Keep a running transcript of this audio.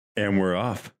And we're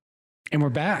off. And we're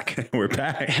back. We're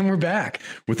back. And we're back.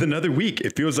 With another week.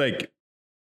 It feels like,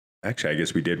 actually, I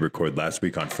guess we did record last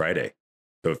week on Friday.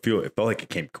 So it felt like it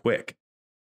came quick.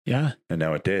 Yeah. And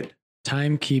now it did.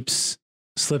 Time keeps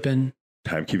slipping.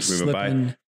 Time keeps moving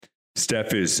by.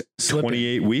 Steph is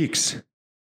 28 weeks.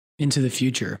 Into the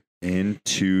future.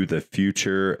 Into the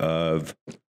future of...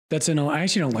 I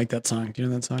actually don't like that song. Do you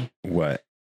know that song? What?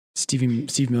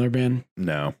 Steve Miller Band.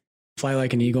 No. Fly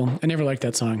Like an Eagle. I never liked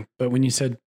that song. But when you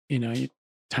said, time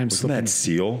Wasn't slipping. that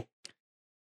Seal?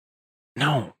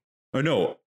 No. Oh,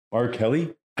 no. R.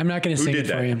 Kelly? I'm not going to sing it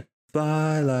for you.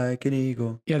 Fly like an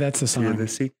eagle. Yeah, that's the song. The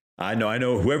sea. I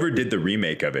know. Whoever did the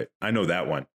remake of it, I know that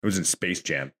one. It was in Space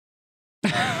Jam.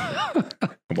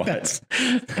 What?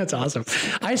 That's awesome.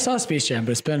 I saw Space Jam,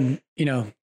 but it's been,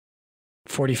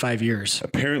 45 years.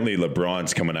 Apparently,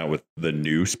 LeBron's coming out with the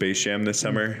new Space Jam this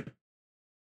summer.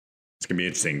 It's going to be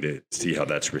interesting to see how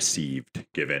that's received,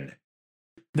 given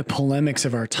the polemics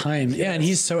of our time. Yes. Yeah, and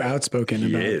he's so outspoken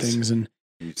about things. And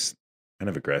he's kind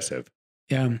of aggressive.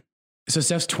 Yeah. So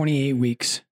Steph's 28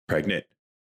 weeks. Pregnant.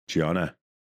 Gianna.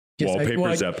 Yes,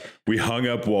 Wallpaper's up. We hung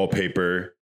up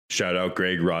wallpaper. Shout out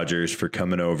Greg Rogers for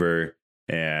coming over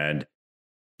and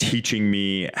teaching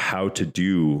me how to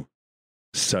do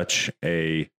such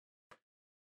a...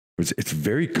 It's a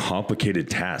very complicated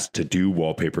task to do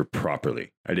wallpaper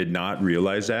properly. I did not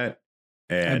realize that.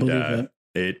 And I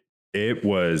believe it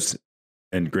was,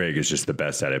 and Greg is just the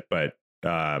best at it. But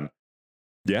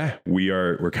yeah,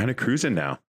 we're kind of cruising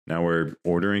now. Now we're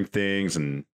ordering things,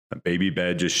 and a baby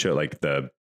bed just showed, like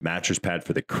the mattress pad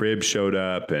for the crib showed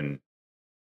up, and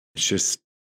it's just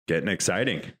getting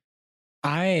exciting.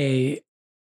 I'm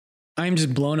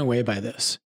just blown away by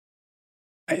this.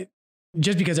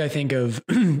 Just because I think of,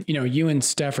 you and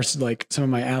Steph are like some of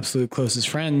my absolute closest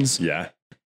friends. Yeah.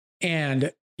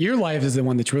 And your life is the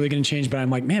one that's really going to change. But I'm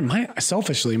like, man,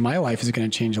 selfishly, my life is going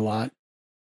to change a lot.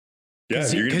 Yeah,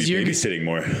 you're going to be babysitting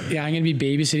more. Yeah, I'm going to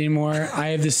be babysitting more. I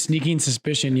have this sneaking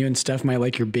suspicion you and Steph might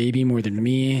like your baby more than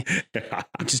me.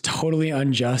 Which is totally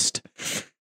unjust.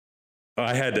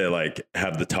 I had to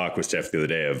have the talk with Steph the other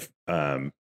day of,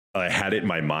 I had it in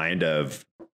my mind of,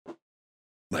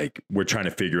 we're trying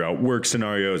to figure out work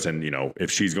scenarios and,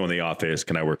 if she's going to the office,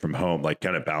 can I work from home?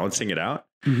 Kind of balancing it out.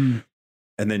 Mm-hmm.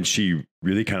 And then she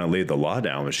really kind of laid the law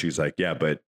down and she's like, yeah,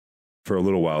 but for a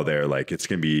little while there, it's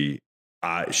going to be,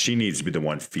 she needs to be the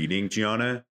one feeding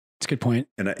Gianna. That's a good point.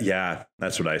 And yeah,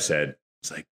 that's what I said.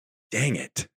 It's like, dang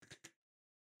it.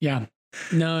 Yeah,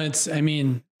 no,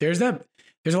 there's a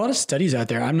lot of studies out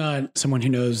there. I'm not someone who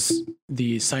knows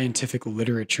the scientific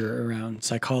literature around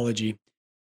psychology.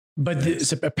 But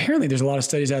apparently there's a lot of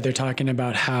studies out there talking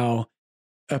about how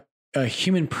a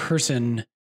human person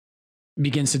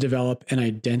begins to develop an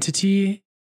identity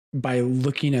by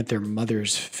looking at their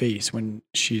mother's face when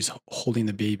she's holding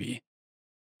the baby.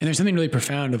 And there's something really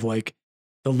profound of the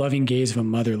loving gaze of a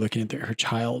mother looking at her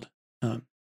child.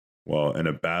 Well, in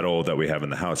a battle that we have in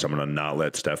the house, I'm going to not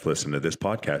let Steph listen to this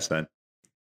podcast then.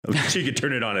 She could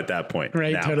turn it on at that point.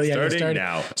 Right. Now. Totally.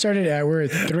 Starting now. We're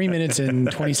 3 minutes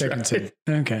and 20 seconds in.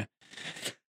 Okay.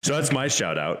 So that's my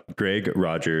shout out. Greg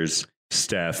Rogers,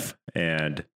 Steph,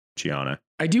 and Gianna.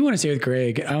 I do want to say with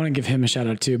Greg, I want to give him a shout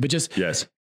out too, but just, yes,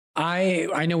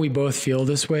 I know we both feel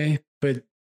this way, but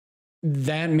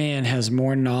that man has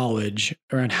more knowledge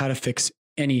around how to fix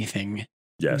anything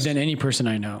than any person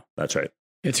I know. That's right.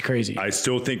 It's crazy. I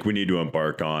still think we need to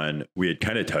embark on, we had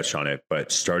kind of touched on it,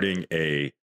 but starting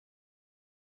a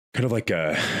kind of like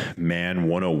a man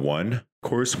 101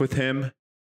 course with him.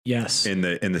 Yes. In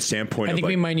the standpoint I think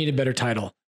we might need a better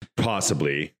title.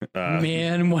 Possibly.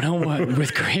 Man 101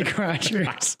 with Greg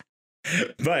Rogers.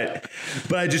 But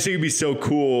I just think it'd be so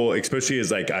cool, especially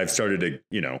as I've started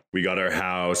to, we got our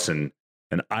house and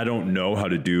I don't know how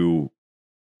to do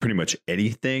pretty much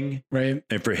anything. Right.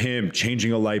 And for him,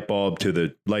 changing a light bulb to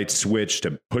the light switch,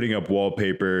 to putting up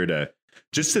wallpaper, to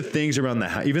just the things around the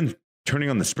house, even turning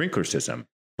on the sprinkler system.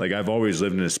 I've always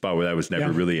lived in a spot where that was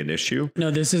never really an issue.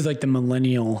 No, this is the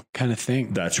millennial kind of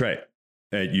thing. That's right.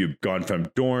 And you've gone from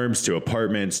dorms to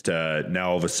apartments to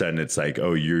now all of a sudden it's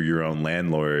oh, you're your own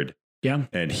landlord. Yeah.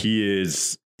 And he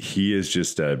is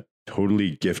just a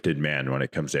totally gifted man when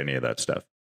it comes to any of that stuff.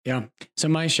 Yeah. So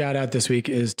my shout out this week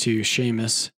is to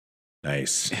Seamus.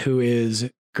 Nice. Who is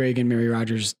Greg and Mary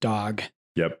Rogers' dog.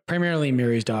 Yep. Primarily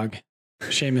Mary's dog.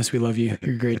 Seamus, we love you.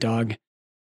 You're a great dog.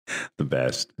 The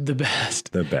best. The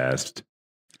best. The best.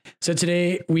 So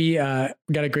today we got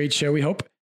a great show, we hope.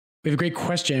 We have a great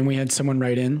question. We had someone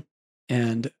write in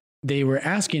and they were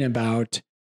asking about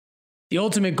the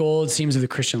ultimate goal, it seems, of the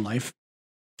Christian life.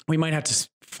 We might have to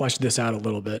flesh this out a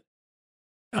little bit.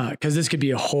 because this could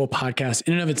be a whole podcast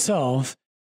in and of itself.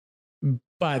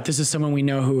 But this is someone we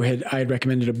know who I had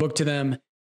recommended a book to them.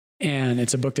 And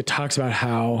it's a book that talks about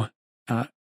how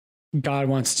God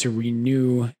wants to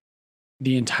renew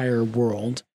the entire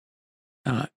world.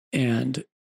 And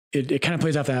it kind of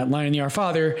plays off that line in the Our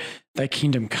Father, thy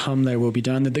kingdom come, thy will be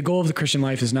done. That the goal of the Christian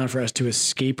life is not for us to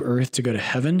escape earth to go to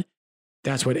heaven.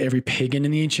 That's what every pagan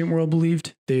in the ancient world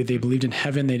believed. They believed in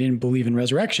heaven. They didn't believe in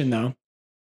resurrection, though.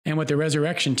 And what the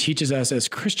resurrection teaches us as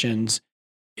Christians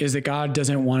is that God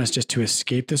doesn't want us just to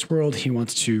escape this world. He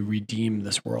wants to redeem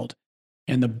this world.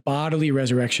 And the bodily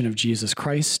resurrection of Jesus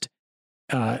Christ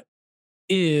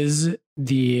is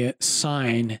the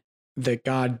sign that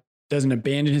God doesn't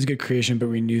abandon his good creation, but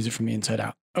renews it from the inside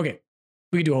out. Okay,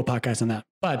 we could do a whole podcast on that.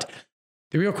 But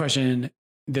the real question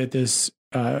that this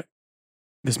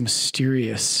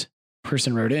mysterious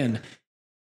person wrote in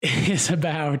is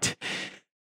about,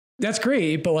 that's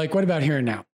great, but like, what about here and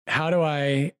now?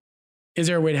 Is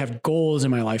there a way to have goals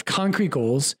in my life, concrete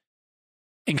goals,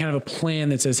 and kind of a plan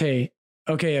that says, hey,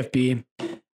 okay, FB,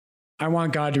 I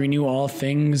want God to renew all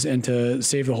things and to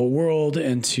save the whole world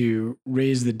and to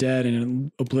raise the dead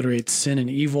and obliterate sin and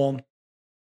evil.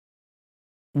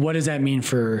 What does that mean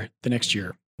for the next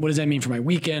year? What does that mean for my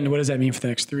weekend? What does that mean for the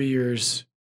next 3 years?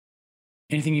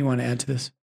 Anything you want to add to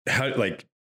this? Like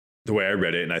the way I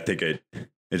read it, and I think it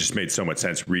just made so much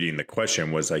sense reading the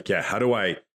question was like, yeah,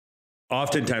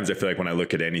 oftentimes I feel like when I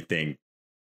look at anything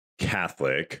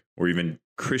Catholic or even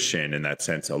Christian in that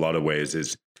sense, a lot of ways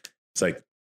it's like,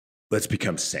 let's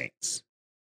become saints.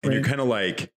 And You're kind of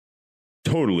like,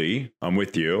 totally, I'm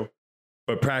with you.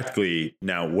 But practically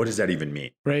now, what does that even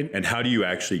mean? Right. And how do you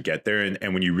actually get there?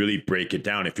 And when you really break it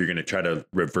down, if you're going to try to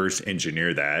reverse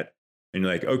engineer that, and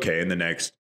you're like, okay, in the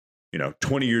next,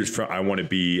 20 years from, I want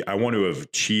to have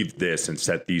achieved this and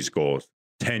set these goals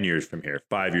 10 years from here,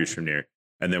 5 years from here.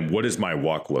 And then what does my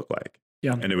walk look like?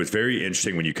 Yeah. And it was very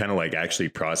interesting when you kind of like actually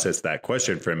process that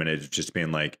question for a minute, it's just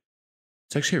being like,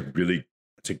 it's actually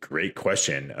it's a great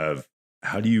question of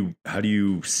how do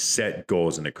you set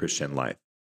goals in a Christian life,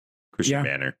 Christian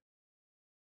manner?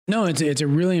 No, it's a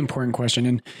really important question.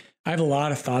 And I have a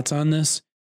lot of thoughts on this.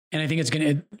 And I think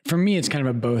for me, it's kind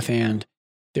of a both and.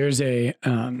 There's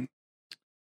I'm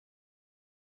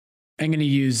going to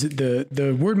use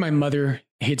the word my mother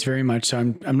hates very much. So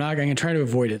I'm going to try to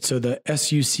avoid it. So the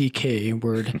SUCK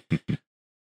word.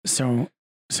 so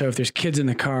if there's kids in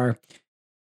the car,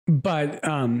 but,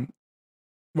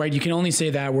 right, you can only say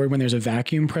that word when there's a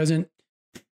vacuum present.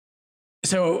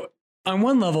 So on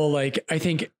one level, like, I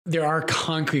think there are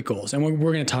concrete goals, and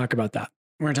we're going to talk about that.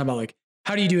 We're going to talk about like,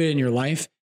 how do you do it in your life?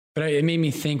 But it made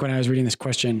me think when I was reading this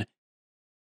question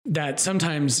that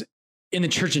sometimes in the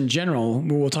church in general,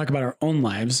 we'll talk about our own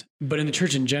lives, but in the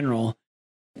church in general,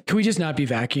 can we just not be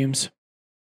vacuums?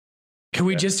 Can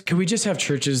we just have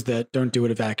churches that don't do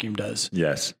what a vacuum does?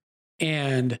 Yes.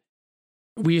 And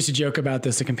we used to joke about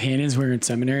this, the companions, when we were in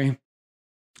seminary.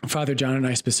 Father John and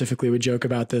I specifically would joke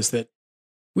about this, that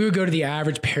we would go to the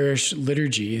average parish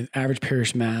liturgy, average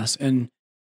parish mass, and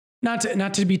not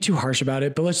to be too harsh about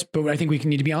it, but I think we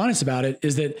need to be honest about it,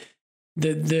 is that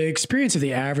the experience of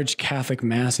the average Catholic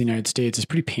mass in the United States is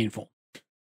pretty painful.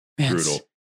 Brutal.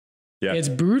 Yeah. It's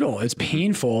brutal. It's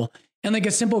painful. And like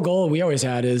a simple goal we always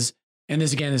had is, and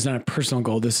this again is not a personal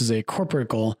goal, this is a corporate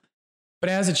goal,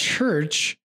 but as a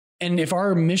church, and if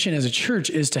our mission as a church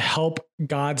is to help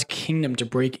God's kingdom to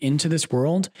break into this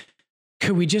world,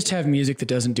 could we just have music that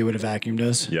doesn't do what a vacuum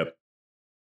does? Yep.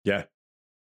 Yeah.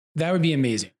 That would be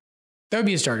amazing. That would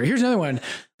be a starter. Here's another one.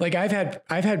 Like I've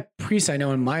had priests I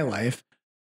know in my life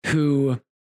who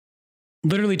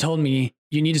literally told me,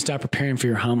 you need to stop preparing for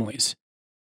your homilies.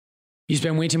 You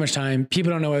spend way too much time.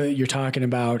 People don't know what you're talking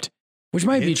about, which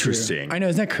might be true. I know.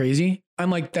 Isn't that crazy? I'm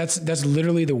like, that's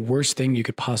literally the worst thing you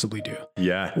could possibly do.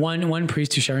 Yeah. One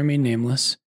priest who shall remain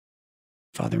nameless,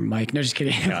 Father Mike. No, just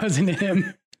kidding. Yeah. It wasn't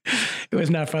him. It was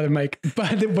not Father Mike.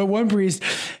 But one priest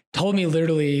told me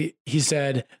literally, he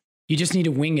said, you just need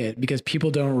to wing it because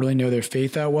people don't really know their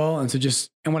faith that well.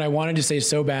 And what I wanted to say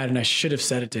so bad, and I should have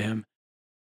said it to him,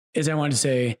 is I wanted to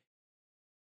say,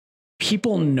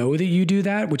 people know that you do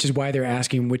that, which is why they're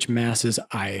asking which masses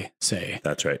I say.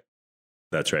 That's right.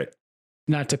 That's right.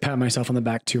 Not to pat myself on the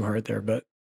back too hard there, but.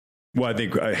 Well, I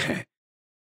think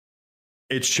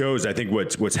it shows, I think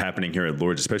what's happening here at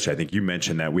Lourdes, especially, I think you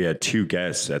mentioned that we had 2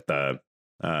 guests at the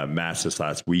mass this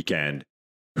last weekend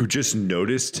who just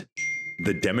noticed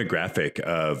the demographic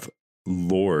of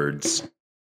Lourdes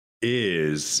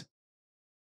is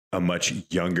a much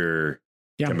younger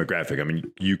demographic. I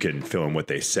mean, you can fill in what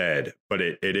they said, but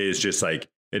it is just like,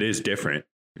 it is different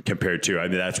compared to, I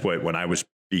mean, that's what, when I was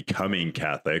becoming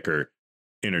Catholic or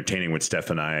entertaining when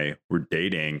Steph and I were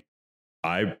dating,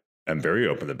 I am very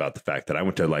open about the fact that I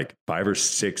went to like 5 or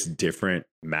 6 different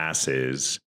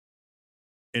masses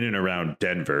in and around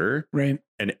Denver. Right.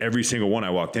 And every single one I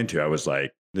walked into, I was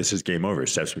like, this is game over.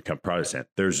 Steph's become Protestant.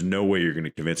 There's no way you're going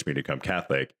to convince me to become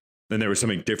Catholic. Then there was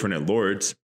something different at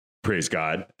Lourdes, praise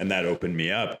God. And that opened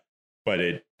me up. But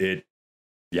it's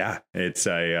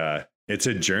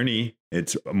a journey.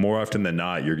 It's more often than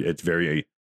not, it's very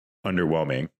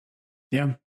underwhelming.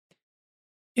 Yeah.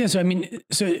 Yeah. So, I mean,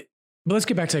 but let's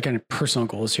get back to kind of personal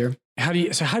goals here. How do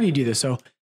you do this? So,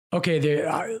 okay,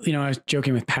 I was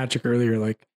joking with Patrick earlier,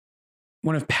 like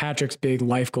one of Patrick's big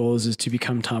life goals is to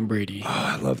become Tom Brady. Oh,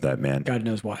 I love that, man. God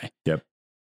knows why. Yep.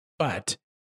 But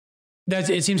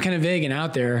it seems kind of vague and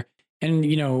out there. And,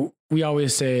 we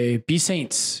always say, be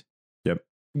saints. Yep.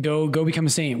 Go become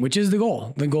a saint, which is the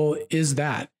goal. The goal is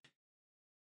that.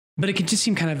 But it can just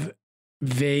seem kind of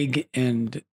vague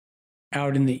and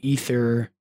out in the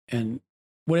ether. And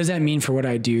what does that mean for what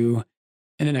I do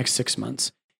in the next 6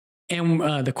 months? And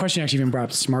the question actually even brought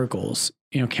up SMART goals.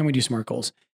 Can we do SMART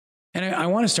goals? And I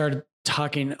want to start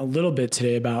talking a little bit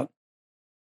today about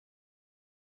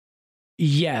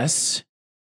yes,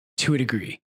 to a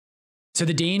degree. So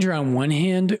the danger on one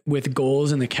hand with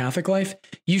goals in the Catholic life,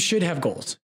 you should have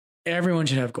goals. Everyone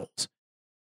should have goals.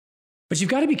 But you've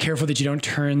got to be careful that you don't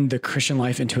turn the Christian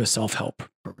life into a self-help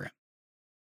program.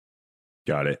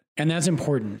 Got it. And that's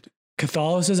important.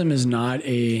 Catholicism is not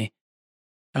a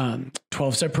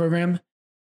 12-step program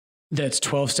that's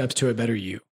 12 steps to a better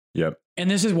you. Yep. And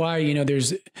this is why,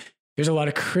 there's a lot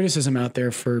of criticism out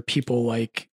there for people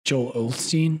like Joel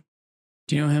Osteen.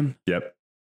 Do you know him? Yep.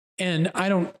 And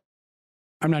I'm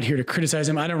not here to criticize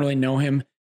him. I don't really know him,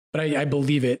 but I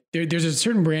believe it. There's a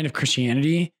certain brand of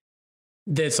Christianity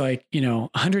that's like,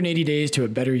 180 days to a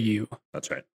better you. That's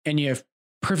right. And you have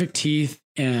perfect teeth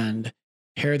and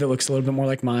hair that looks a little bit more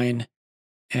like mine.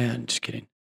 And just kidding.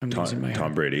 I'm losing my hair.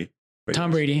 Tom Brady.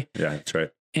 Tom Brady. Yeah, that's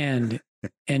right. And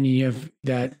you have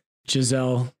that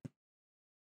Giselle,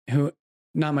 who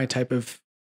not my type of,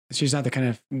 she's not the kind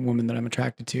of woman that I'm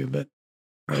attracted to, but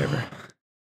whatever.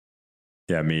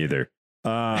 Yeah, me either.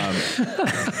 No.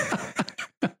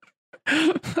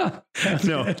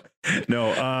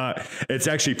 It's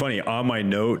actually funny. On my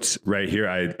notes right here,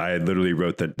 I literally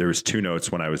wrote that there was 2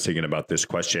 notes when I was thinking about this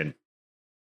question,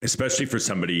 especially for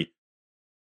somebody.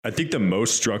 I think the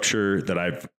most structure that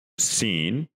I've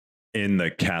seen in the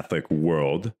Catholic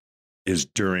world is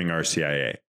during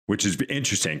RCIA, which is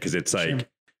interesting because it's like, sure,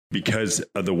 because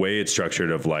of the way it's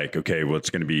structured of like, okay, well, it's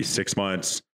going to be 6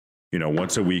 months,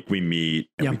 once a week we meet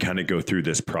and we kind of go through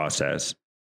this process.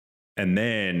 And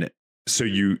then, so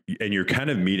you're kind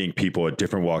of meeting people at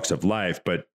different walks of life,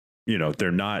 but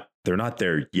they're not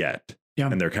there yet. Yeah.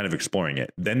 And they're kind of exploring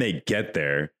it. Then they get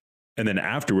there. And then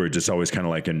afterwards, it's always kind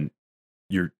of like,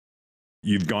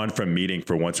 you've gone from meeting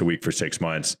for once a week for 6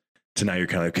 months to now you're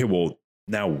kind of like, okay, well,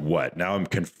 now what? Now I'm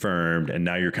confirmed. And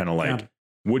now you're kind of like,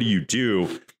 what do you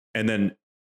do? And then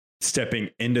stepping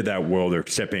into that world or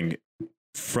stepping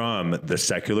from the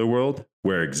secular world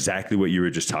where exactly what you were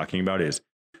just talking about is,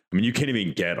 you can't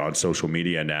even get on social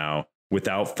media now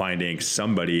without finding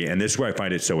somebody. And this is where I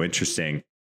find it so interesting.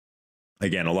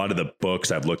 Again, a lot of the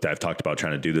books I've talked about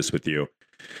trying to do this with you,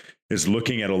 is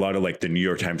looking at a lot of like the New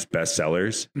York Times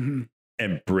bestsellers, mm-hmm,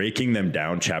 and breaking them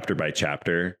down chapter by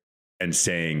chapter and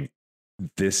saying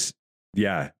this,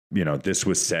 this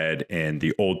was said in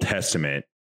the Old Testament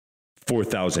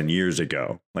 4,000 years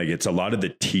ago. Like it's a lot of the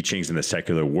teachings in the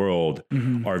secular world,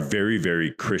 mm-hmm, are very,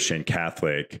 very Christian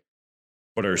Catholic,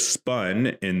 but are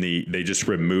spun they just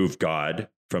remove God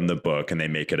from the book and they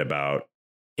make it about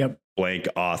blank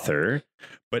author,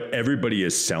 but everybody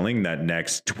is selling that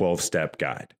next 12-step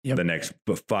guide, the next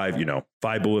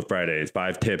 5 bullet Fridays,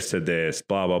 5 tips to this,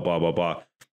 blah, blah, blah, blah, blah,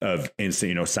 of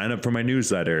instant, sign up for my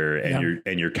newsletter.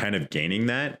 And you're kind of gaining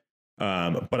that.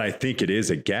 But I think it is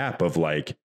a gap of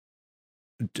like,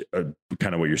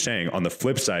 kind of what you're saying. On the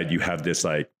flip side, you have this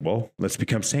like, well, let's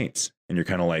become saints. And you're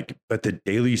kind of like, but the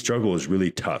daily struggle is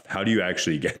really tough. How do you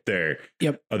actually get there?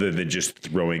 Other than just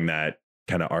throwing that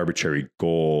kind of arbitrary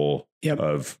goal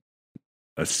of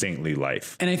a saintly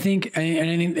life. And I think,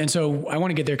 and so I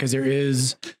want to get there because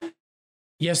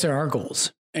there are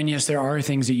goals, and yes, there are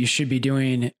things that you should be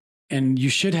doing, and you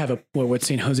should have what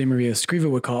St. Jose Maria Escriva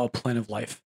would call a plan of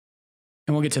life.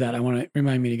 And we'll get to that. I want to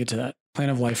remind me to get to that plan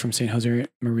of life from St. Jose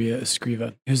Maria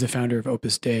Escriva, who's the founder of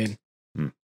Opus Dei.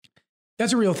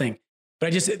 That's a real thing.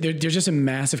 But there's just a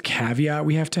massive caveat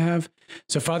we have to have.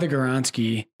 So Father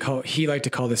Garansky, he liked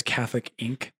to call this Catholic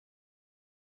ink,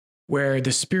 where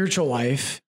the spiritual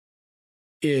life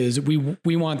is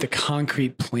we want the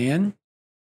concrete plan,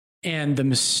 and the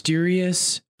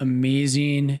mysterious,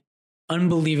 amazing,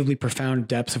 unbelievably profound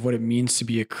depths of what it means to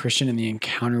be a Christian in the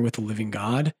encounter with the living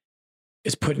God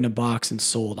is put in a box and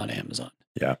sold on Amazon.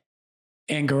 Yeah.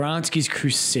 And Garansky's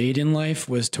crusade in life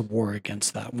was to war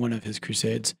against that, one of his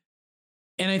crusades.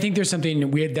 And I think there's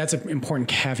something weird. That's an important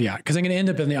caveat, because I'm going to end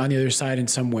up on the other side in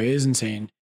some ways and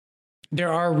saying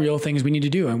there are real things we need to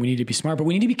do and we need to be smart, but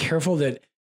we need to be careful that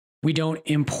we don't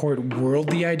import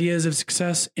worldly ideas of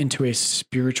success into a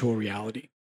spiritual reality.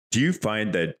 Do you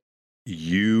find that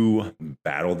you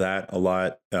battle that a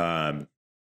lot?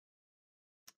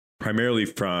 Primarily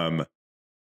from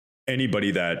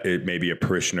anybody that it may be a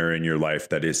parishioner in your life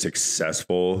that is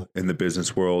successful in the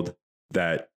business world,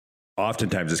 that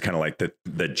oftentimes is kind of like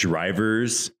the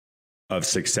drivers of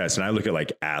success. And I look at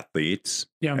like athletes,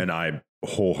 and I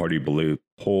wholeheartedly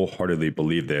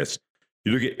believe this.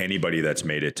 You look at anybody that's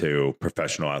made it to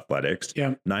professional athletics,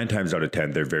 9 times out of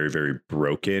 10, they're very, very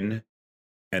broken,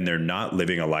 and they're not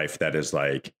living a life that is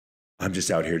like, I'm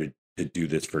just out here to do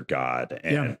this for God.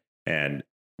 And,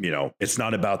 you know, it's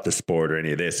not about the sport or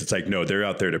any of this. It's like, no, they're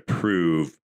out there to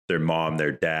prove their mom,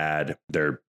 their dad,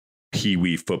 their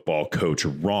peewee football coach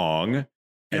wrong.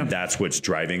 And that's what's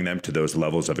driving them to those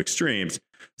levels of extremes.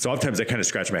 So oftentimes I kind of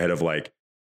scratch my head of like,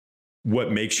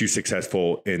 what makes you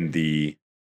successful in the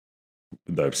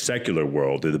secular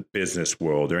world or the business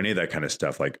world or any of that kind of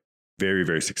stuff, like very,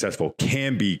 very successful,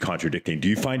 can be contradicting. Do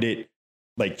you find it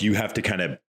like you have to kind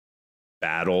of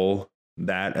battle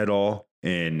that at all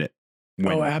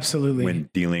absolutely, when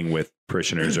dealing with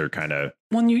parishioners or kind of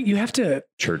you have to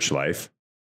church life?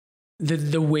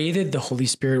 The way that the Holy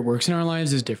Spirit works in our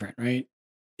lives is different, right?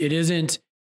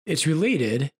 It's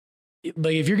related.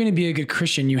 Like if you're going to be a good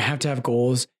Christian, you have to have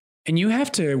goals and you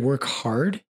have to work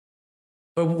hard.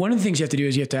 But one of the things you have to do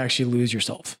is you have to actually lose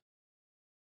yourself.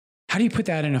 How do you put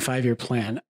that in a 5-year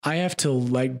plan? I have to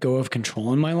let go of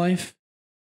control in my life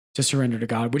to surrender to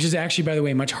God, which is actually, by the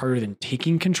way, much harder than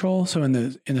taking control. So in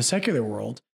the secular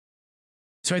world,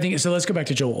 so let's go back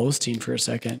to Joel Osteen for a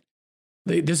second.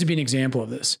 This would be an example of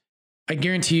this. I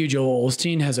guarantee you Joel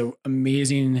Osteen has an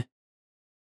amazing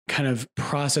kind of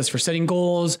process for setting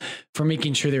goals, for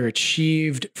making sure they're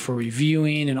achieved, for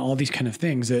reviewing and all these kind of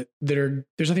things that are,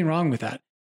 there's nothing wrong with that,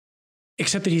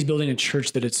 except that he's building a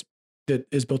church that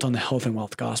is built on the health and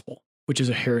wealth gospel, which is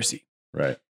a heresy.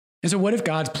 Right. And so what if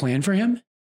God's plan for him?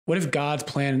 What if God's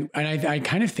plan, and I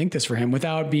kind of think this for him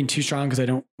without being too strong because I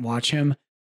don't watch him,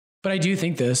 but I do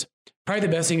think this, probably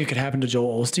the best thing that could happen to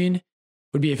Joel Osteen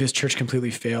would be if his church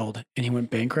completely failed and he went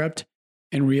bankrupt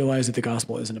and realized that the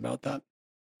gospel isn't about that.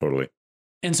 Totally.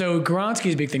 And so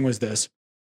Garansky's big thing was this.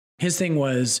 His thing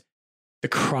was the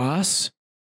cross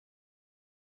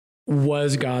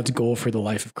was God's goal for the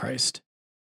life of Christ.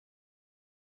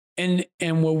 And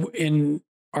in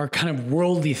our kind of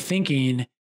worldly thinking,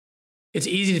 it's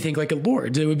easy to think like a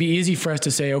Lord. It would be easy for us to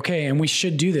say, okay, and we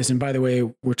should do this. And by the way,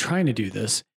 we're trying to do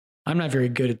this. I'm not very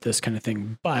good at this kind of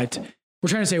thing, but we're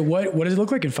trying to say, what does it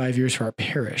look like in 5 years for our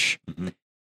parish? Mm-hmm.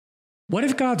 What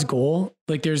if God's goal,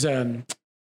 like there's an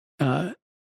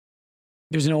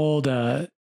old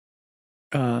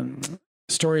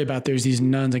story about there's these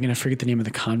nuns. I'm going to forget the name of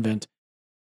the convent.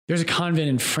 There's a convent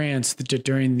in France that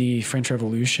during the French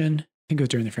Revolution, I think it was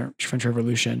during the French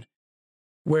Revolution,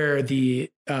 where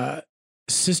the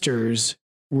sisters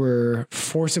were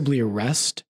forcibly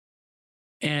arrested.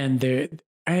 And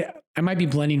I might be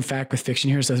blending fact with fiction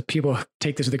here, so people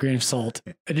take this with a grain of salt.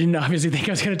 I didn't obviously think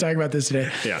I was going to talk about this today.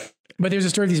 Yeah. But there's a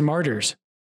story of these martyrs.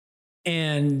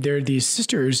 And they're these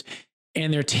sisters,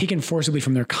 and they're taken forcibly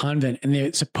from their convent. And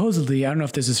they supposedly, I don't know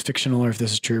if this is fictional or if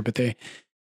this is true, but they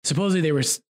were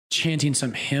chanting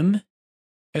some hymn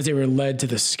as they were led to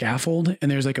the scaffold.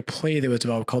 And there's like a play that was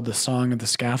developed called The Song of the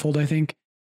Scaffold, I think.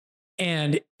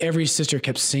 And every sister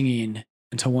kept singing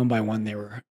until one by one they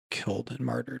were killed and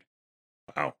martyred.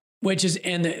 Wow. But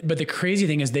the crazy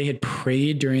thing is they had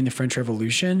prayed during the French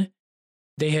Revolution.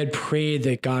 They had prayed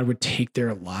that God would take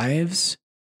their lives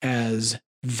as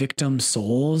victim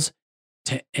souls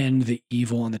to end the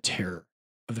evil and the terror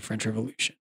of the French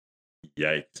Revolution.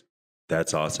 Yikes.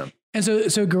 That's awesome. And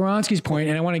so Garansky's point,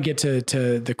 and I want to get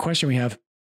to the question we have,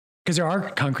 because there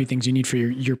are concrete things you need for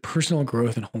your personal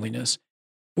growth and holiness.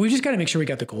 We just got to make sure we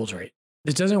got the goals right.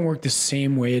 This doesn't work the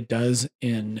same way it does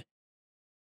in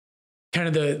kind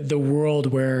of the world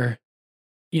where,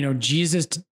 you know,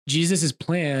 Jesus's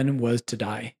plan was to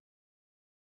die.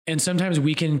 And sometimes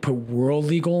we can put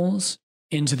worldly goals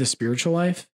into the spiritual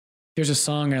life. There's a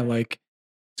song I like.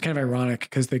 It's kind of ironic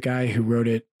because the guy who wrote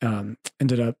it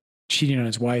ended up cheating on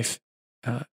his wife.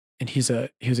 And he was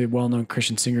a well-known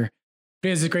Christian singer. But he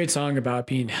has a great song about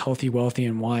being healthy, wealthy,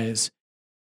 and wise.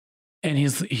 And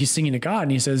he's singing to God,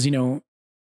 and he says, you know,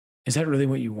 is that really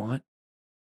what you want?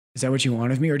 Is that what you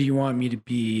want of me? Or do you want me to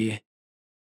be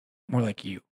more like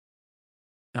you?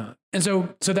 And so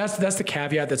that's the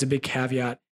caveat. That's a big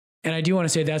caveat. And I do want to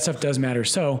say that stuff does matter.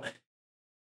 So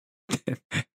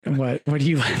what do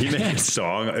you like? He made a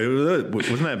song.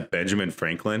 Wasn't that Benjamin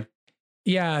Franklin?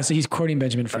 Yeah. So he's quoting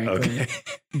Benjamin Franklin, Okay.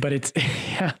 but it's,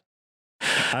 yeah.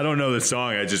 I don't know the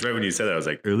song. I just read when you said that. I was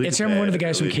like, It's from one of the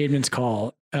guys from Caedmon's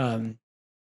Call,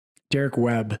 Derek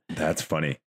Webb. That's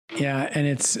funny. Yeah. And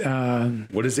it's,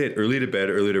 what is it? Early to bed,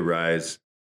 early to rise.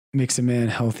 Makes a man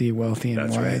healthy, wealthy, and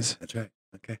That's wise. right. That's right.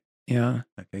 Okay. Yeah.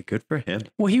 Okay. Good for him.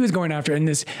 Well, he was going after, and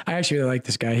this, I actually really like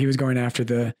this guy. He was going after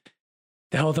the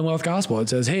health and wealth gospel. It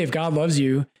says, hey, if God loves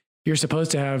you, you're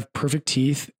supposed to have perfect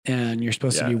teeth, and you're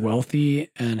supposed to be wealthy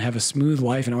and have a smooth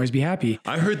life and always be happy.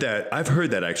 I've heard that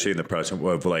actually in the process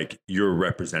of like, you're a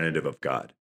representative of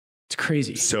God. It's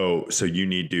crazy. So you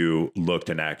need to look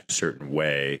and act a certain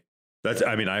way.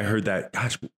 I heard that,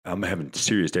 gosh, I'm having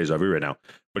serious days over right now,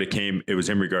 but it was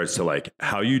in regards to like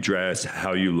how you dress,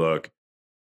 how you look,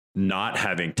 not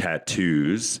having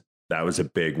tattoos. That was a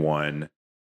big one.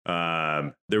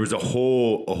 There was a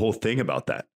whole thing about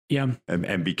that. Yeah.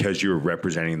 And because you're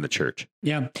representing the church.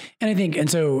 Yeah. And I think, and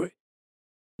so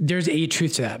there's a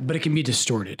truth to that, but it can be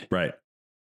distorted. Right.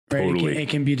 Right. Totally. It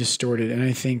can be distorted. And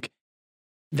I think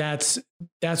that's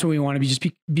what we want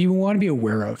to we want to be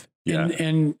aware of. Yeah.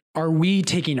 And are we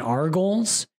taking our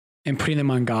goals and putting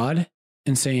them on God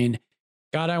and saying,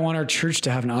 God, I want our church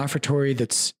to have an offertory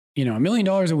that's, $1 million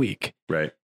a week.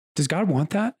 Right. Does God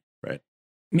want that? Right.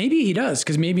 Maybe he does.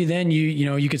 Cause maybe then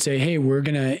you could say, hey, we're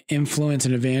going to influence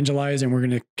and evangelize and we're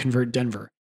going to convert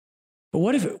Denver. But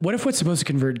what if what's supposed to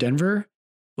convert Denver?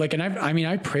 Like, and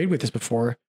I prayed with this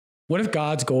before. What if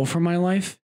God's goal for my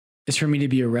life is for me to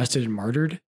be arrested and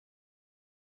martyred?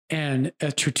 And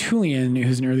as Tertullian,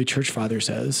 who's an early church father,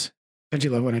 says, don't you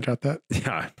love when I drop that?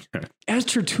 Yeah. As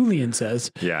Tertullian says,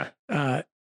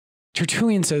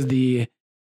 Tertullian says the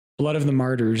blood of the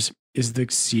martyrs is the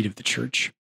seed of the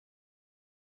church.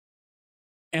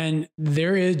 And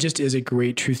there is a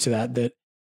great truth to that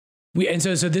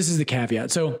so this is the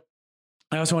caveat. So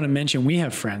I also want to mention, we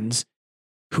have friends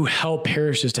who help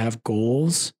parishes to have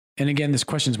goals. And again, this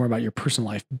question is more about your personal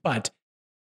life, but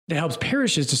it helps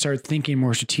parishes to start thinking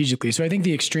more strategically. So I think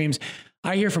the extremes,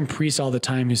 I hear from priests all the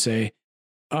time who say,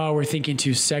 oh, we're thinking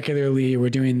too secularly, we're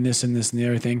doing this and this and the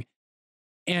other thing.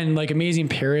 And like Amazing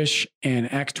Parish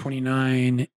and Acts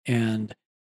 29 and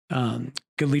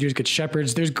Good Leaders, Good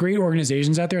Shepherds, there's great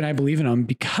organizations out there, and I believe in them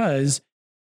because,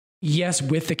 yes,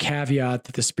 with the caveat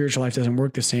that the spiritual life doesn't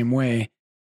work the same way,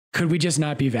 could we just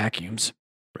not be vacuums?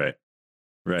 Right.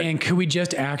 Right. And could we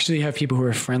just actually have people who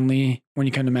are friendly when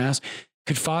you come to Mass?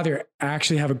 Could Father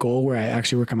actually have a goal where I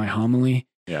actually work on my homily?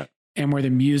 Yeah. And where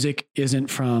the music isn't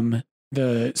from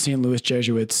the St. Louis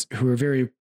Jesuits, who are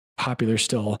very popular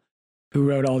still, who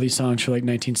wrote all these songs for like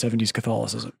 1970s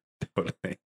Catholicism.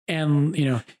 Totally.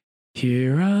 And,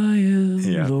 here I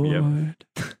am, Lord.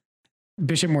 Yep.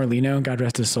 Bishop Morlino, God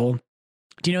rest his soul.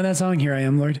 Do you know that song, Here I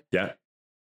Am, Lord? Yeah.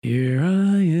 Here I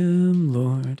am,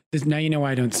 Lord. Now you know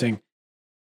why I don't sing.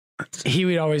 He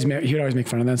would always make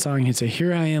fun of that song. He'd say,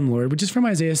 Here I am, Lord, which is from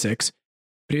Isaiah 6.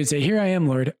 But he would say, Here I am,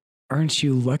 Lord. Aren't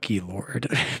you lucky, Lord?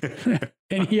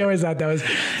 And he always thought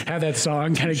how that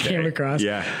song kind of came across.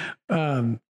 Yeah.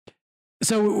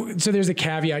 So there's a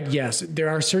caveat. Yes, there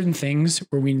are certain things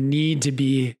where we need to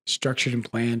be structured and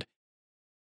planned.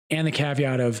 And the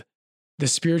caveat of the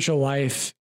spiritual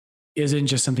life isn't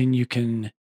just something you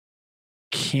can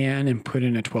and put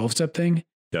in a 12-step thing.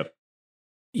 Yep.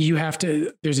 You have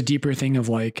to, there's a deeper thing of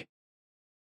like,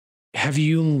 have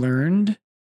you learned?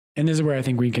 And this is where I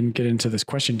think we can get into this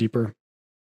question deeper.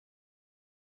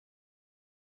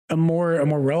 A more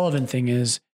relevant thing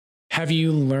is, have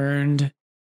you learned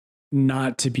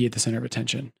not to be at the center of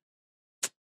attention?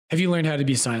 Have you learned how to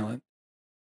be silent?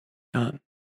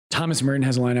 Thomas Merton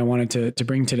has a line I wanted to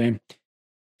bring today.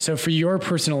 So for your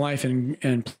personal life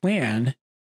and plan,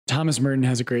 Thomas Merton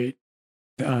has a great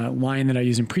line that I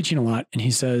use in preaching a lot. And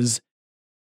he says,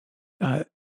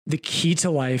 the key to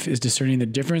life is discerning the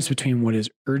difference between what is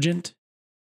urgent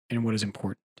and what is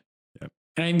important. Yep.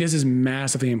 And I think this is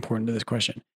massively important to this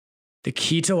question. The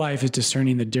key to life is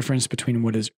discerning the difference between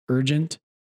what is urgent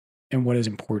and what is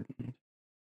important.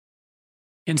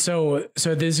 And so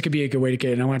this could be a good way to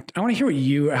get it. And I want to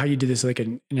hear how you do this like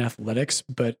in athletics,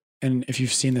 and if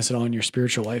you've seen this at all in your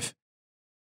spiritual life.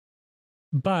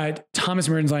 But Thomas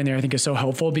Merton's line there, I think, is so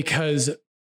helpful because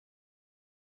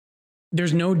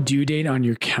there's no due date on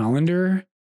your calendar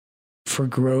for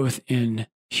growth in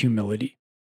humility.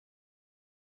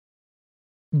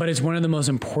 But it's one of the most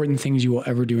important things you will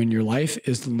ever do in your life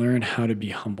is to learn how to be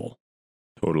humble.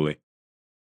 Totally.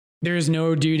 There is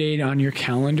no due date on your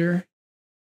calendar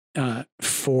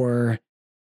for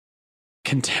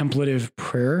contemplative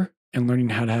prayer and learning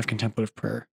how to have contemplative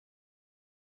prayer.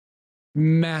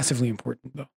 Massively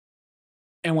important, though.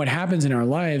 And what happens in our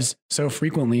lives so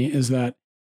frequently is that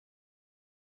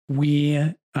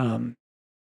we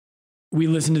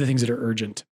listen to the things that are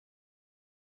urgent.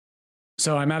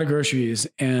 So I'm out of groceries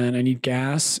and I need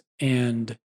gas,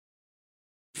 and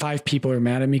 5 people are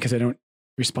mad at me because I don't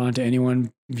respond to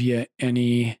anyone via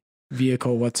any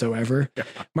vehicle whatsoever. Yeah.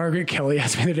 Margaret Kelly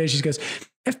asked me the other day, she goes,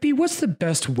 FB, what's the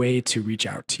best way to reach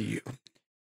out to you?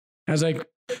 I was like,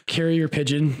 carrier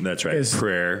pigeon. That's right.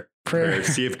 Prayer.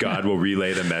 See if God will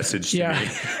relay the message to me.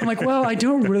 I'm like, well, I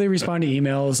don't really respond to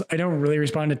emails. I don't really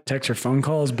respond to texts or phone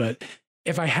calls, but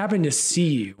if I happen to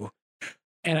see you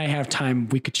and I have time,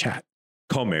 we could chat.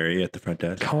 Call Mary at the front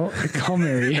desk. Call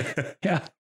Mary. Yeah.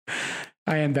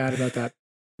 I am bad about that.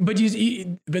 But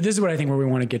but this is what I think where we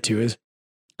want to get to is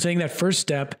saying that first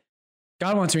step,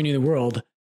 God wants to renew the world,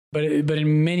 but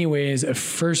in many ways, a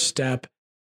first step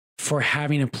for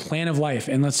having a plan of life.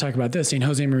 And let's talk about this. St.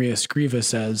 Jose Maria Escriva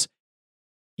says,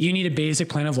 you need a basic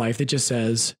plan of life that just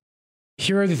says,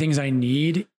 here are the things I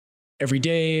need every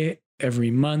day, every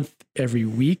month, every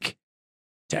week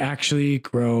to actually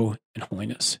grow in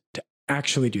holiness, to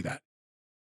actually do that.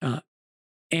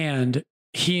 And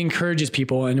he encourages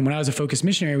people. And when I was a focused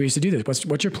missionary, we used to do this.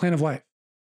 What's your plan of life?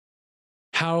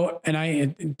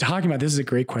 And talking about this is a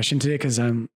great question today, because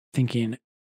I'm thinking,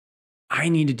 I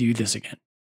need to do this again.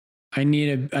 I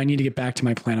need to get back to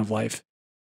my plan of life.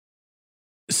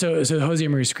 So Jose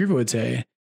Maria Escriva would say,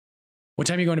 what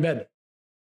time are you going to bed?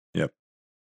 Yep.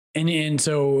 And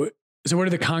so what are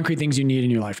the concrete things you need in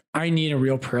your life? I need a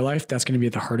real prayer life. That's going to be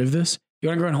at the heart of this. You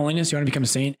want to grow in holiness? You want to become a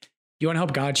saint? You want to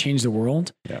help God change the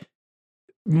world? Yeah.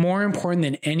 More important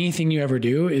than anything you ever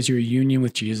do is your union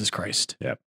with Jesus Christ.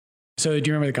 Yep. So do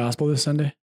you remember the gospel this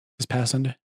past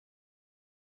Sunday?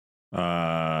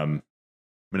 I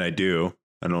mean, I do.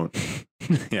 I don't.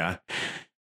 Yeah.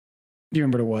 Do you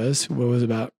remember what it was? What was it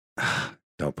about?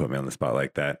 Don't put me on the spot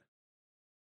like that.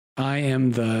 I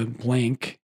am the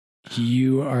blank.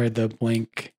 You are the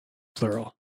blank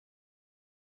plural.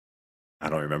 I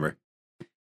don't remember.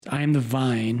 I am the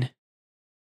vine.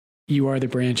 You are the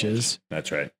branches.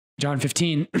 That's right. John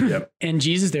 15. Yep. And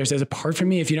Jesus there says, apart from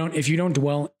me, if you don't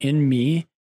dwell in me,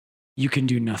 you can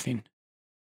do nothing.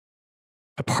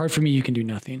 Apart from me, you can do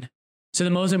nothing. So the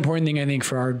most important thing, I think,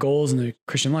 for our goals in the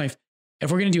Christian life,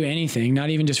 if we're going to do anything, not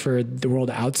even just for the world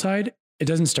outside, it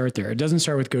doesn't start there. It doesn't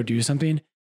start with go do something.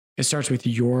 It starts with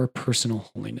your personal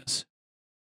holiness.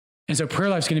 And so prayer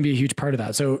life is going to be a huge part of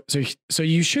that. So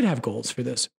you should have goals for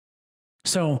this.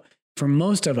 So for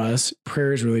most of us,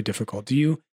 prayer is really difficult. Do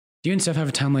you and Steph have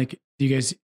a time do you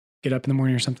guys get up in the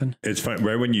morning or something? It's fun.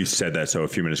 Right when you said that, so a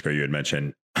few minutes ago, you had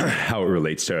mentioned how it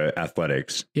relates to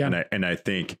athletics. Yeah. And I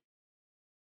think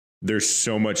there's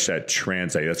so much that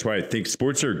translates. That's why I think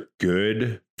sports are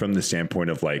good from the standpoint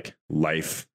of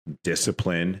life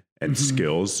discipline and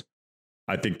skills.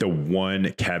 I think the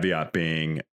one caveat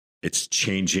being it's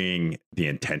changing the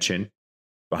intention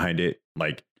behind it.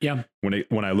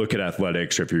 When I look at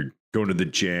athletics, or if you're going to the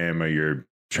gym or you're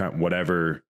trying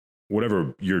whatever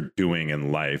you're doing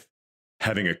in life,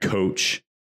 having a coach,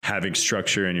 having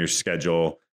structure in your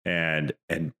schedule, and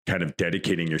kind of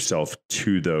dedicating yourself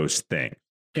to those things.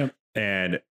 Yep.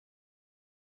 And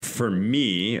for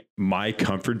me, my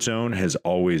comfort zone has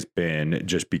always been,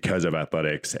 just because of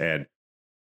athletics and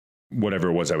whatever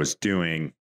it was I was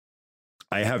doing,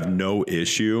 I have no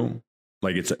issue.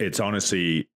 It's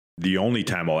honestly the only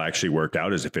time I'll actually work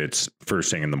out is if it's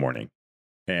first thing in the morning.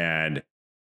 And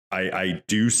I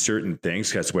do certain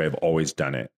things. That's the way I've always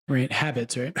done it. Right.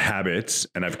 Habits, right? Habits.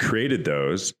 And I've created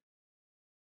those.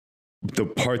 The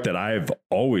part that I've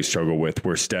always struggled with,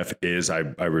 where Steph is, I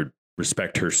would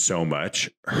respect her so much,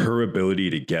 her ability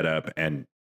to get up and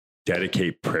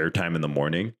dedicate prayer time in the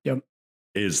morning. Yep.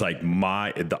 Is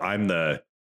I'm the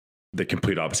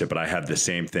complete opposite, but I have the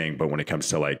same thing. But when it comes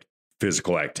to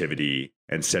physical activity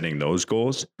and setting those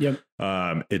goals, yep.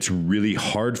 It's really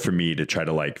hard for me to try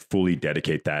to fully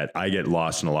dedicate that. I get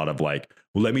lost in a lot of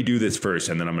let me do this first,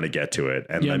 and then I'm going to get to it,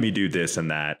 and let me do this and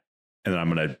that, and then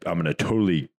I'm going to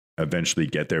totally eventually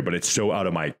get there. But it's so out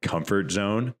of my comfort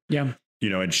zone. Yeah.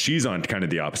 And she's on kind of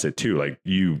the opposite too.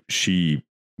 She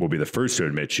will be the first to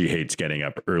admit she hates getting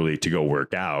up early to go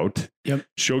work out. Yep.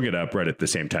 She'll get up right at the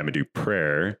same time and do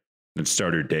prayer. and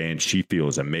start her day, and she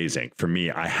feels amazing. For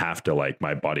me, I have to like,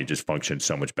 my body just functions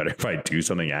so much better if I do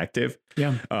something active.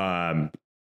 Yeah.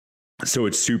 So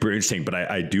it's super interesting, but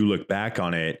I do look back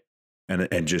on it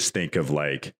and just think of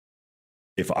like,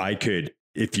 if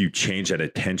you change that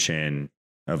attention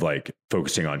of like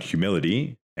focusing on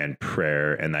humility and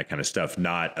prayer and that kind of stuff,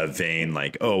 not a vain,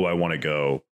 like, oh, I want to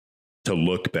go to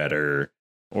look better,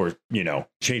 or, you know,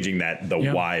 changing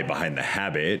the why behind the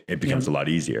habit, it becomes a lot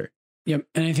easier. Yep.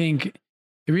 And I think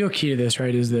the real key to this,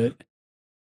 right, is that,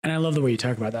 and I love the way you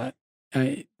talk about that,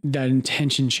 that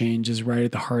intention change is right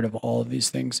at the heart of all of these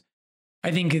things. I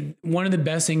think one of the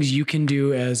best things you can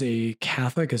do as a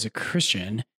Catholic, as a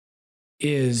Christian,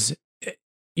 is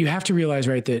you have to realize,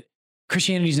 right, that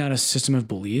Christianity is not a system of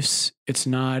beliefs. It's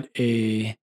not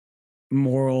a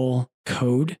moral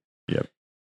code. Yep.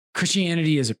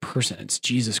 Christianity is a person. It's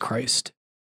Jesus Christ.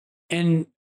 And,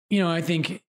 you know, I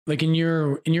think like in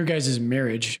your guys'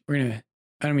 marriage, I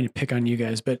don't mean to pick on you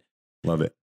guys, but love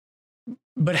it.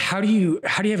 But how do you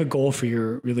have a goal for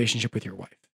your relationship with your wife?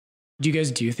 Do you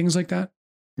guys do things like that?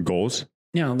 Goals?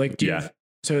 Yeah. Like,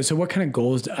 so what kind of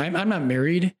goals? I'm not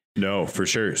married. No, for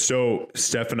sure. So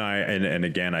Steph and I, and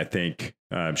again, I think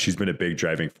she's been a big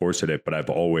driving force at it, but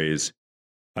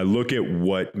I look at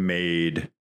what made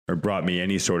or brought me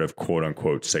any sort of quote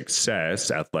unquote success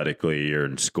athletically or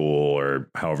in school or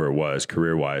however it was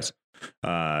career wise.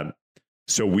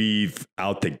 So we've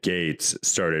out the gates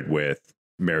started with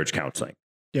marriage counseling.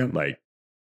 Yeah. Like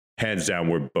hands down,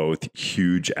 we're both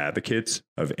huge advocates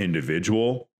of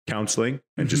individual counseling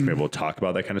and just being able to talk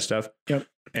about that kind of stuff. Yep.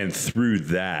 And through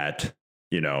that,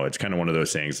 you know, it's kind of one of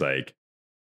those things like,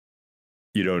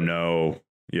 you don't know,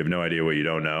 you have no idea what you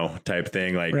don't know type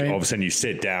thing. Like all of a sudden you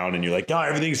sit down and you're like, oh,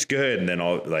 everything's good. And then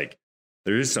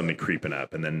there is something creeping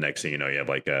up. And then next thing you know, you have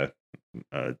like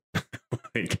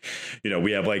like, you know,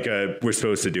 we have like we're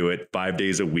supposed to do it 5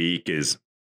 days a week is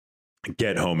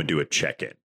get home and do a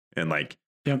check-in and like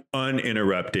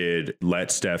uninterrupted,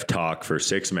 let Steph talk for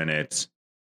 6 minutes.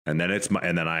 And then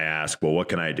and then I ask, well, what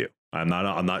can I do? I'm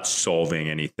not solving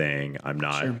anything. I'm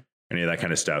not any of that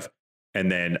kind of stuff. And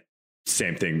then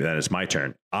same thing. Then it's my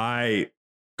turn. I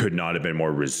could not have been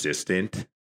more resistant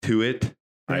to it.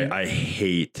 Right. I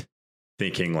hate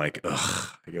thinking like, ugh,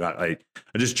 I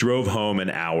just drove home an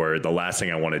hour. The last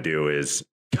thing I want to do is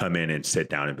come in and sit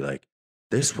down and be like,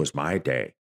 this was my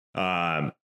day.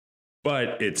 But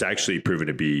it's actually proven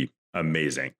to be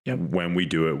amazing when we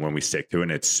do it, when we stick to it,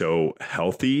 and it's so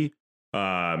healthy.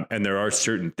 And there are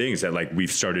certain things that like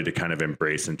we've started to kind of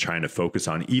embrace and trying to focus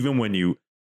on, even when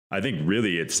I think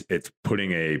really it's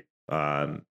putting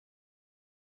an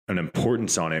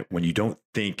importance on it when you don't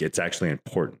think it's actually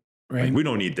important. Right. Like, we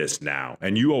don't need this now.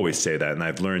 And you always say that. And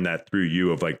I've learned that through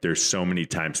you of like, there's so many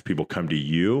times people come to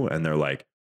you and they're like,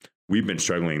 we've been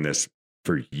struggling this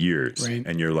for years. Right.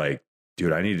 And you're like,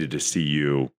 dude, I needed to see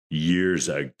you years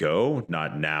ago,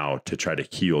 not now, to try to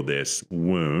heal this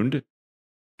wound.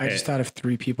 I just thought of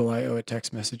 3 people I owe a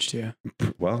text message to.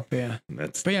 Well, but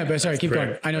sorry, keep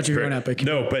going. I know what you're going at,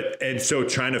 but and so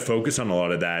trying to focus on a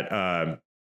lot of that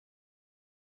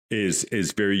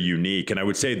is very unique. And I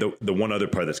would say the one other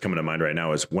part that's coming to mind right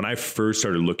now is when I first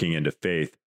started looking into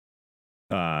faith,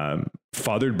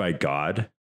 Fathered by God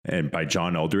and by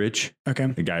John Eldredge,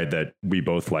 the guy that we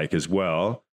both like as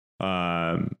well,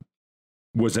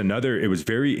 was another. It was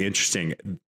very interesting.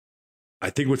 I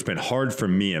think what's been hard for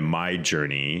me in my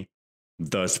journey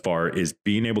thus far is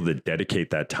being able to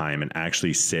dedicate that time and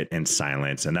actually sit in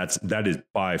silence. And that is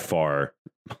by far,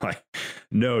 like,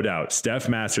 no doubt, Steph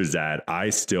masters that. I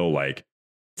still like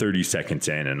 30 seconds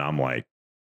in and I'm like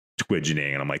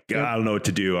twidgeting and I'm like, I don't know what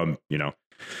to do.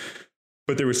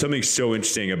 But there was something so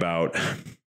interesting about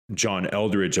John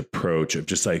Eldredge approach of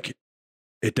just like,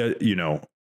 it does,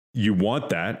 you want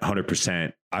that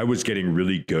 100%. I was getting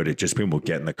really good at just being able to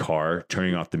get in the car,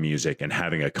 turning off the music and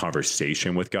having a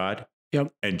conversation with God.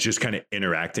 And just kind of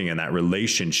interacting in that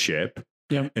relationship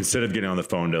instead of getting on the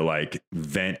phone to like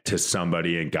vent to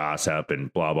somebody and gossip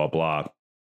and blah, blah, blah.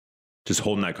 Just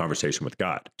holding that conversation with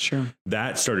God. Sure.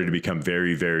 That started to become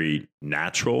very, very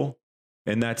natural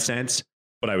in that sense,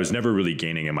 but I was never really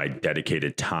gaining in my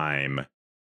dedicated time,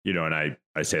 and I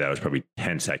say that was probably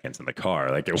 10 seconds in the car.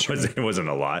 Like it wasn't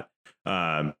a lot.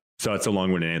 So it's a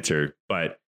long-winded answer,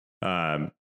 but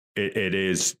it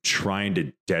is trying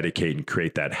to dedicate and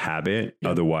create that habit.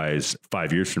 Otherwise,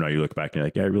 5 years from now, you look back and you're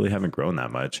like, I really haven't grown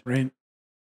that much. Right.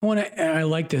 I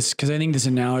like this because I think this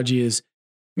analogy is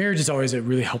marriage is always a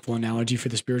really helpful analogy for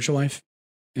the spiritual life.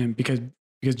 And because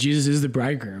Jesus is the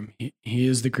bridegroom, he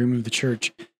is the groom of the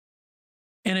church.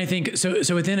 And I think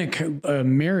so within a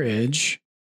marriage,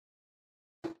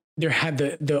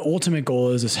 the ultimate goal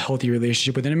is this healthy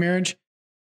relationship within a marriage,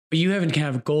 but you can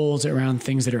have goals around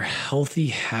things that are healthy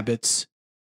habits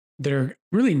that are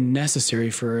really necessary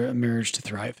for a marriage to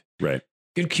thrive. Right.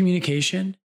 Good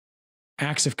communication,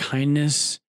 acts of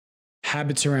kindness,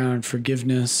 habits around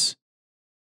forgiveness,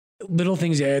 little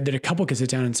things that a couple could sit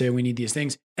down and say, we need these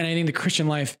things. And I think the Christian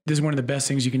life, this is one of the best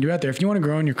things you can do out there. If you want to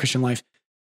grow in your Christian life,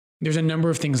 there's a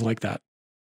number of things like that.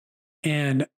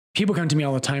 And people come to me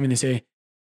all the time and they say,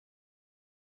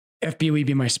 FB, will you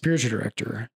be my spiritual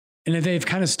director? And if they've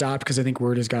kind of stopped because I think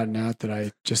word has gotten out that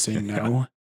I just say no.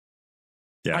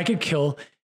 Yeah. I could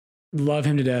love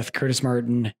him to death, Curtis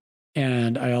Martin.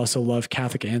 And I also love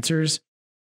Catholic Answers.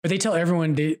 But they tell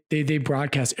everyone, they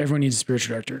broadcast, everyone needs a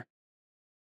spiritual director.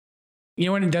 You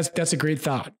know what? That's a great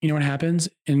thought. You know what happens?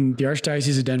 In the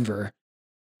Archdiocese of Denver,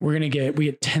 we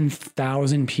get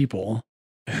 10,000 people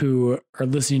who are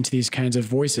listening to these kinds of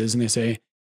voices, and they say,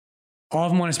 all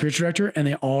of them want a spiritual director, and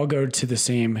they all go to the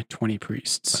same 20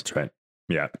 priests. That's right.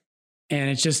 Yeah. And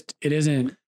it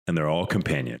isn't. And they're all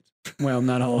companions. Well,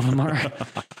 not all of them are.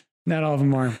 Not all of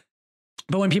them are.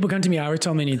 But when people come to me, I always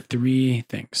tell them they need 3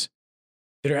 things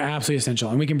that are absolutely essential.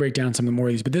 And we can break down some of more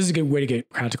of these, but this is a good way to get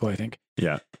practical, I think.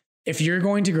 Yeah. If you're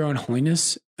going to grow in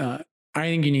holiness, I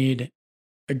think you need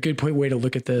a good way to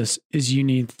look at this is you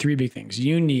need 3 big things.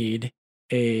 You need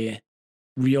a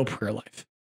real prayer life.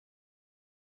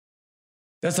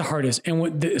 That's the hardest.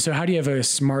 And so how do you have a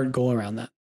smart goal around that?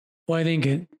 Well, I think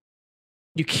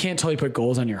you can't totally put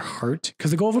goals on your heart, because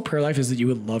the goal of a prayer life is that you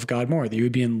would love God more, that you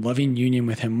would be in loving union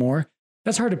with him more.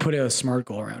 That's hard to put a smart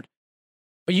goal around.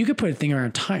 But you could put a thing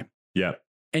around time. Yeah.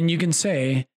 And you can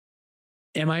say,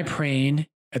 am I praying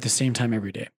at the same time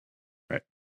every day? Right.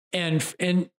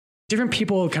 And different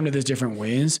people come to this different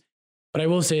ways. But I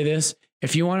will say this,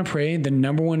 if you want to pray, the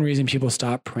number one reason people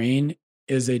stop praying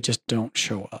is they just don't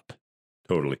show up.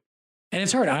 Totally. And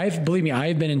it's hard. Believe me,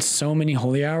 I've been in so many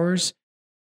holy hours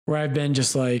where I've been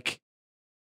just like,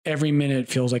 every minute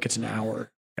feels like it's an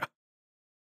hour. Yeah.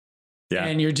 Yeah.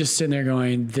 And you're just sitting there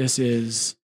going, this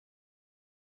is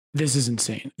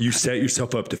insane. You set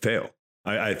yourself up to fail.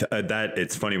 That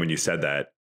it's funny when you said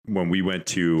that. When we went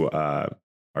to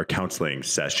our counseling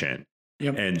session,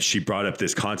 yep. and she brought up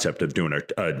this concept of doing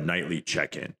a nightly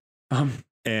check-in.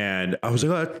 And I was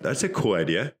like, oh, that's a cool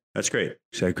idea. That's great.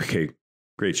 She's like, okay,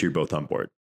 great. So you're both on board.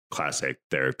 Classic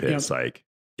therapist, yep. like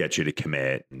get you to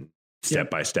commit and step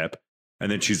by step.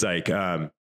 And then she's like,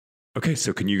 okay,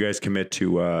 so can you guys commit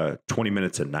to 20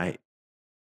 minutes a night?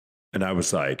 And I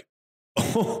was like,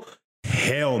 oh,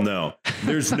 hell no.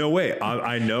 There's no way.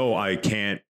 I know I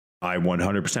can't. I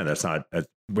 100%. That's not,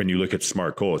 when you look at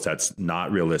SMART goals, that's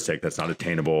not realistic. That's not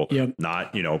attainable. Yep.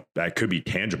 Not, that could be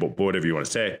tangible, but whatever you want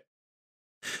to say.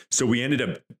 So we ended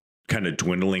up kind of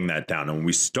dwindling that down. And when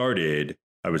we started,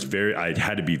 I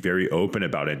had to be very open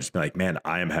about it and just be like, man,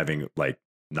 I am having like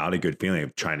not a good feeling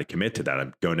of trying to commit to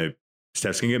that.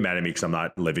 Steph's gonna get mad at me because I'm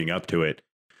not living up to it.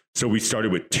 So we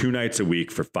started with 2 nights a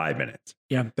week for 5 minutes.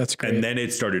 Yeah, that's great. And then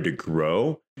it started to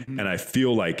grow. Mm-hmm. And I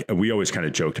feel like we always kind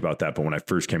of joked about that. But when I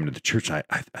first came into the church, I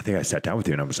think I sat down with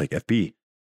you and I was like, FB,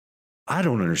 I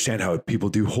don't understand how people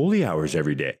do holy hours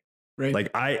every day. Right.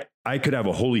 Like I could have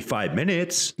a holy 5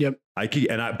 minutes. Yep.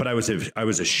 But I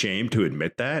was ashamed to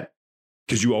admit that,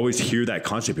 because you always hear that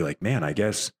concept. You're like, man, I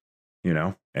guess,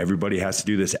 everybody has to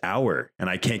do this hour and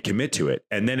I can't commit to it.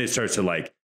 And then it starts to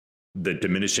like, the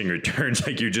diminishing returns,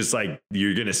 like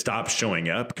you're going to stop showing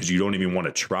up because you don't even want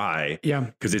to try. Yeah.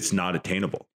 Because it's not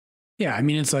attainable. Yeah. I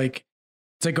mean, it's like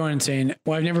going and saying,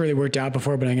 well, I've never really worked out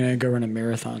before, but I'm going to go run a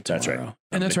marathon tomorrow. That's right.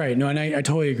 And that's right. No, and I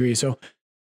totally agree. So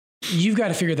you've got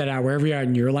to figure that out wherever you are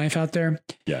in your life out there.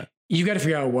 Yeah. You've got to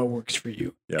figure out what works for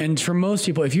you. Yeah. And for most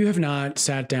people, if you have not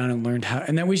sat down and learned how,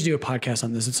 and then we should do a podcast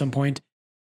on this at some point.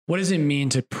 What does it mean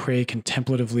to pray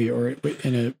contemplatively or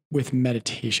with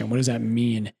meditation? What does that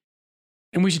mean?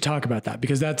 And we should talk about that,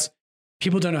 because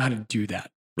people don't know how to do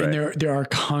that. Right. And there are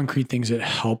concrete things that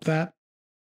help that.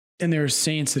 And there are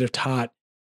saints that have taught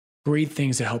great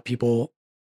things that help people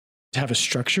to have a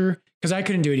structure, because I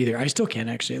couldn't do it either. I still can't,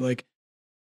 actually. Like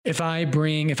if I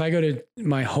go to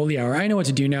my holy hour, I know what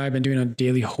to do now. I've been doing a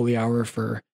daily holy hour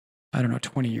for,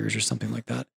 20 years or something like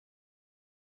that.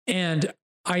 And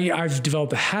I've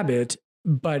developed a habit,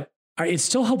 but it's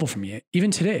still helpful for me. Even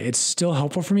today, it's still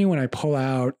helpful for me when I pull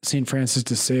out St. Francis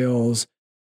de Sales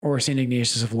or St.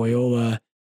 Ignatius of Loyola,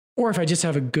 or if I just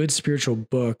have a good spiritual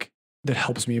book that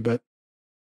helps me. But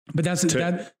that's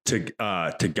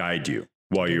to guide you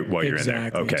while you're in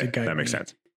there. Okay, that makes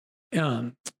sense.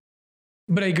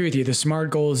 But I agree with you. The SMART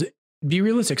goals, be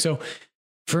realistic. So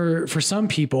for some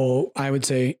people, I would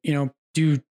say,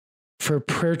 do for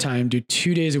prayer time, do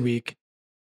 2 days a week,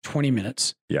 20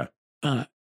 minutes. Yeah.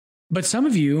 But some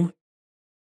of you,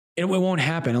 it won't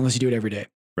happen unless you do it every day.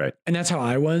 Right. And that's how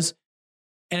I was.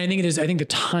 And I think the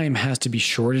time has to be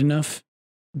short enough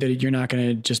that you're not going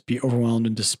to just be overwhelmed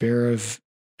and despair of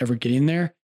ever getting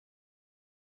there.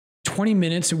 20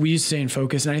 minutes, we used to say in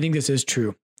Focus, and I think this is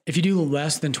true. If you do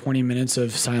less than 20 minutes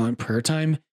of silent prayer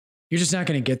time, you're just not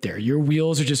going to get there. Your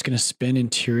wheels are just going to spin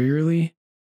interiorly,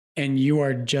 and you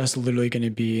are just literally going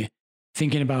to be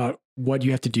thinking about what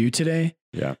you have to do today.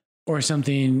 Yeah. Or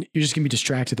something. You're just going to be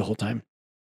distracted the whole time.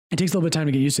 It takes a little bit of time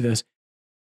to get used to this.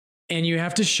 And you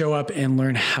have to show up and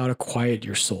learn how to quiet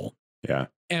your soul. Yeah.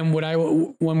 And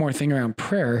one more thing around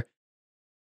prayer.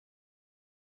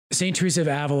 St. Teresa of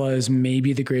Avila is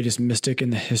maybe the greatest mystic in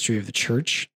the history of the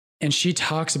church. And she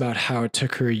talks about how it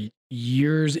took her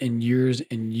years and years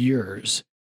and years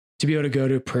to be able to go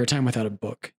to prayer time without a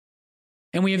book.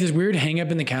 And we have this weird hang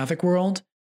up in the Catholic world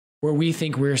where we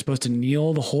think we're supposed to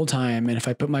kneel the whole time. And if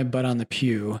I put my butt on the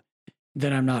pew,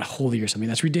 then I'm not holy or something.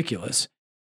 That's ridiculous.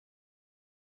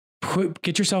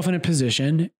 Get yourself in a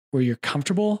position where you're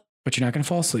comfortable, but you're not going to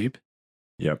fall asleep.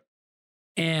 Yep.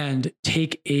 And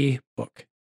take a book.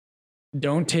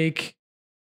 Don't take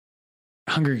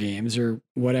Hunger Games or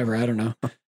whatever. I don't know.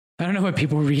 I don't know what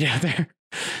people read out there.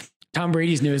 Tom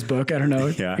Brady's newest book. I don't know.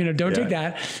 Yeah. Don't take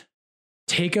that.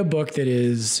 Take a book that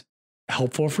is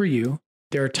helpful for you.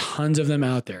 There are tons of them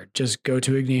out there. Just go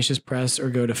to Ignatius Press or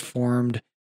go to Formed.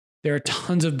 There are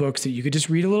tons of books that you could just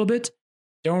read a little bit.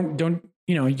 Don't,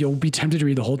 you'll be tempted to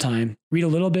read the whole time. Read a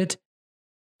little bit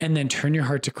and then turn your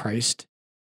heart to Christ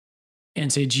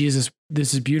and say, Jesus,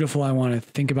 this is beautiful. I want to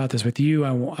think about this with you.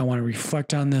 I want to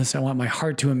reflect on this. I want my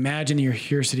heart to imagine that you're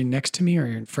here sitting next to me or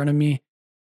you're in front of me.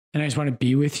 And I just want to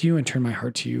be with you and turn my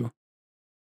heart to you.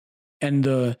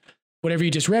 And whatever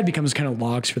you just read becomes kind of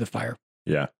logs for the fire.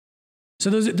 Yeah. So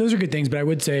those are good things, but I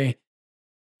would say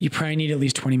you probably need at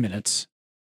least 20 minutes.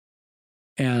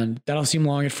 And that'll seem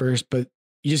long at first, but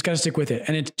you just got to stick with it.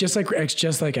 And it's just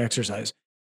like exercise.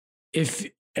 If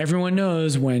everyone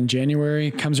knows when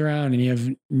January comes around and you have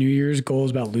New Year's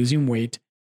goals about losing weight,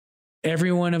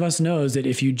 every one of us knows that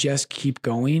if you just keep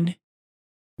going,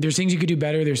 there's things you could do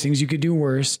better. There's things you could do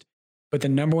worse. But the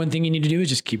number one thing you need to do is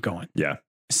just keep going. Yeah.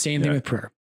 Same thing with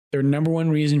prayer. The number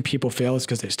one reason people fail is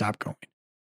because they stop going.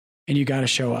 And you got to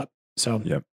show up. So,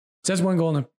 so that's one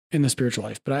goal in the spiritual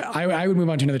life. But I would move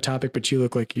on to another topic, but you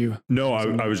look like you. No,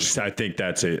 I think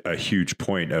that's a huge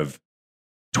point of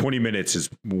 20 minutes is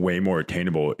way more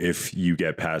attainable if you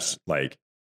get past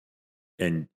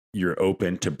and you're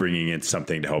open to bringing in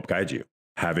something to help guide you,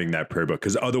 having that prayer book.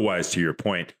 Because otherwise, to your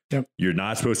point, you're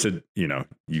not supposed to, you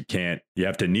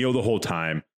have to kneel the whole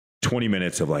time, 20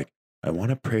 minutes of I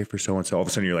want to pray for so-and-so. All of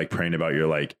a sudden you're praying about we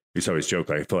used to always joke,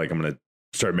 I feel like I'm going to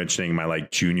start mentioning my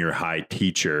junior high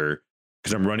teacher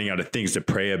because I'm running out of things to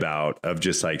pray about of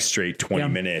just straight 20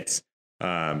 minutes.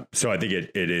 So I think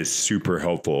it is super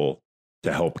helpful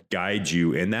to help guide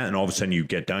you in that. And all of a sudden you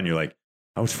get done, you're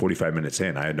I was 45 minutes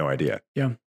in. I had no idea.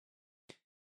 Yeah.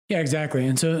 Yeah, exactly.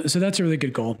 And so that's a really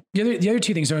good goal. The other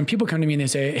two things. So when people come to me and they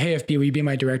say, hey, FB, will you be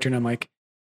my director? And I'm like,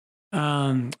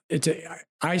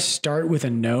 I start with a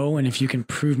no. And if you can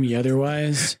prove me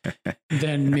otherwise,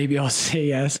 then maybe I'll say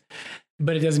yes,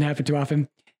 but it doesn't happen too often.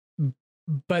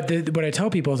 But what I tell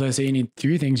people is I say, you need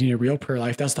three things. You need a real prayer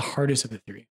life. That's the hardest of the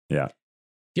three. Yeah.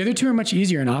 The other two are much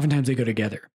easier. And oftentimes they go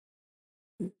together.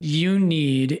 You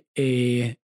need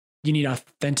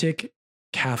authentic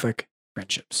Catholic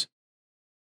friendships.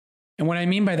 And what I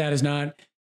mean by that is not,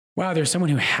 wow, there's someone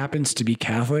who happens to be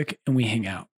Catholic and we hang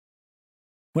out.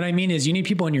 What I mean is you need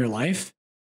people in your life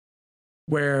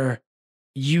where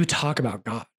you talk about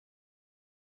God.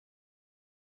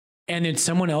 And it's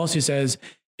someone else who says,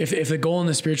 if the goal in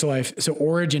the spiritual life, so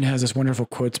Origen has this wonderful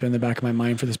quote, it's been in the back of my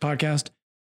mind for this podcast.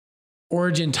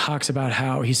 Origen talks about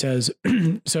how he says,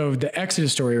 so the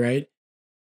Exodus story, right?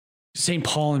 St.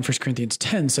 Paul in 1 Corinthians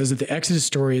 10 says that the Exodus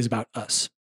story is about us.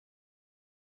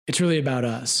 It's really about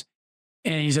us.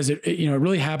 And he says, it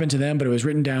really happened to them, but it was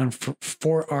written down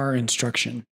for our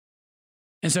instruction.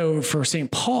 And so for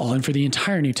St. Paul and for the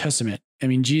entire New Testament,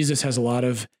 Jesus has a lot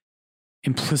of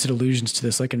implicit allusions to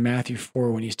this, like in Matthew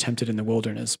 4, when he's tempted in the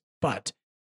wilderness. But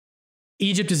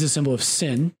Egypt is a symbol of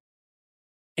sin.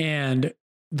 And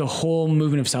the whole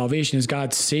movement of salvation is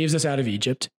God saves us out of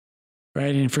Egypt, right?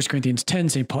 And in 1 Corinthians 10,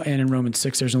 St. Paul, and in Romans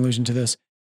 6, there's an allusion to this.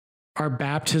 Our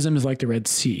baptism is like the Red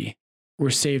Sea. We're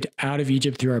saved out of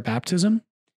Egypt through our baptism.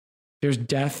 There's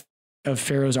death of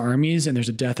Pharaoh's armies, and there's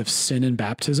a death of sin in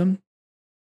baptism.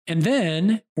 And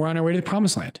then we're on our way to the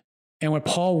promised land. And what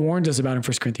Paul warns us about in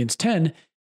 1 Corinthians 10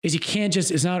 is you can't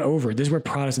just, it's not over. This is where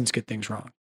Protestants get things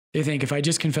wrong. They think if I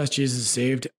just confess Jesus is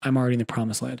saved, I'm already in the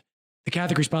promised land. The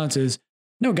Catholic response is,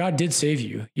 no, God did save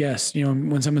you. Yes. You know,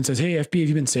 when someone says, hey, FB, have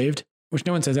you been saved? Which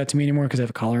no one says that to me anymore because I have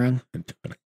a collar on.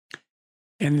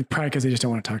 And probably because they just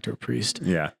don't want to talk to a priest.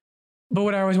 Yeah. But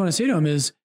what I always want to say to them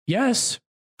is, yes,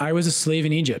 I was a slave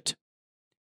in Egypt.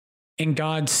 And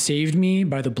God saved me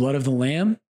by the blood of the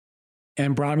Lamb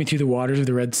and brought me through the waters of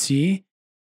the Red Sea.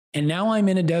 And now I'm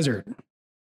in a desert.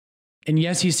 And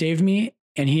yes, he saved me,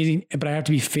 but I have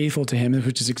to be faithful to him,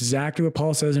 which is exactly what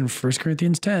Paul says in 1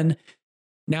 Corinthians 10.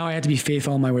 Now I have to be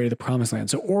faithful on my way to the promised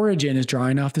land. So Origen is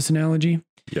drawing off this analogy.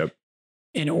 Yep.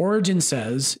 And Origen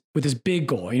says, with this big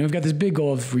goal, we've got this big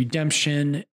goal of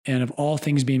redemption and of all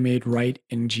things being made right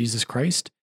in Jesus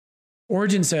Christ.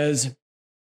 Origen says,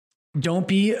 don't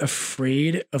be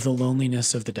afraid of the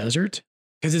loneliness of the desert,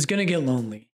 because it's going to get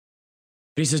lonely.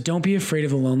 But he says, don't be afraid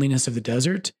of the loneliness of the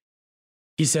desert.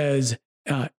 He says,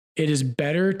 it is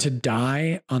better to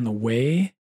die on the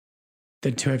way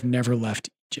than to have never left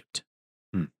Egypt.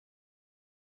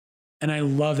 And I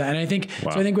love that. And I think, so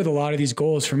I think with a lot of these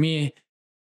goals for me,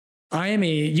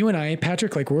 you and I,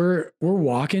 Patrick, like we're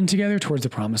walking together towards the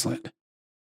promised land.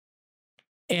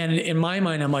 And in my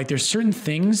mind, I'm like, there's certain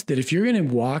things that if you're going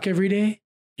to walk every day,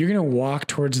 you're going to walk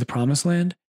towards the promised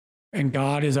land. And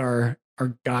God is our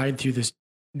guide through this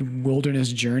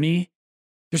wilderness journey.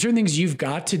 There's certain things you've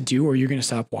got to do or you're going to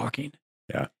stop walking.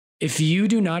 Yeah. If you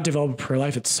do not develop a prayer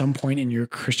life at some point in your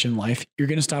Christian life, you're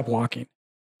going to stop walking.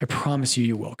 I promise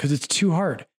you will, because it's too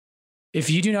hard. If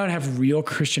you do not have real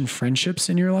Christian friendships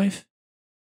in your life,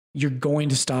 you're going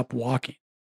to stop walking.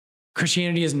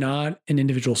 Christianity is not an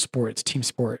individual sport, it's a team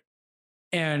sport.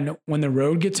 And when the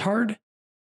road gets hard,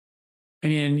 I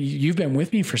mean, you've been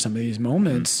with me for some of these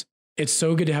moments. It's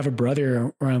so good to have a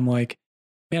brother where I'm like,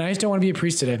 man, I just don't want to be a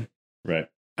priest today. Right.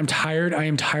 I'm tired. I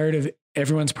am tired of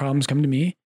everyone's problems coming to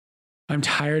me. I'm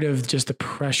tired of just the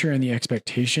pressure and the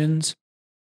expectations.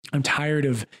 I'm tired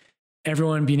of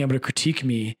everyone being able to critique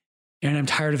me. And I'm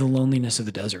tired of the loneliness of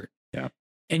the desert. Yeah.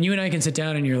 And you and I can sit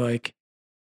down and you're like,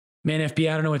 man, FB,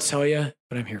 I don't know what to tell you,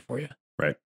 but I'm here for you.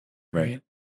 Right.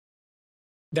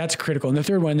 That's critical. And the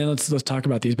third one, then let's talk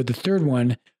about these. But the third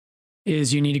one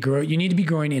is you need to grow. You need to be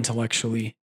growing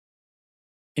intellectually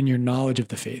in your knowledge of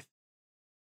the faith.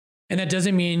 And that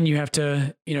doesn't mean you have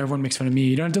to, everyone makes fun of me.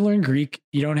 You don't have to learn Greek.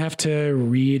 You don't have to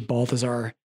read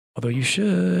Balthazar, although you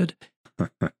should.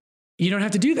 You don't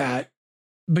have to do that.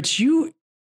 But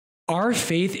our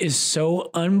faith is so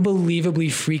unbelievably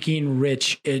freaking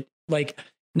rich.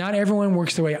 Not everyone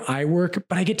works the way I work,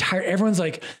 but I get tired. Everyone's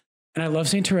like, and I love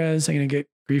St. Therese. I'm going to get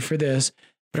grief for this,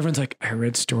 but everyone's like, I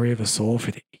read Story of a Soul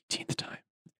for the 18th time.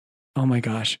 Oh my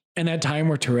gosh. And that time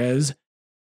where Therese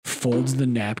folds the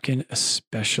napkin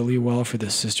especially well for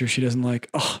the sister she doesn't like.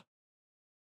 Oh,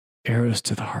 arrows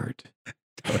to the heart.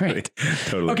 Totally. Right.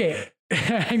 Totally. Okay.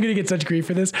 I'm going to get such grief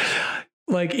for this.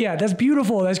 Yeah, that's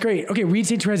beautiful. That's great. Okay. Read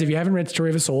St. Therese. If you haven't read Story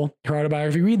of a Soul, her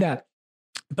autobiography, read that.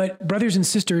 But brothers and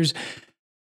sisters,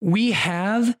 we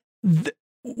have, the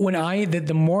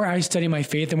more I study my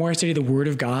faith, the more I study the Word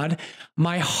of God,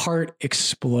 my heart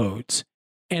explodes.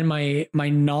 And my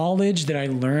knowledge that I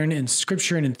learn in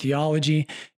Scripture and in theology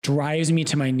drives me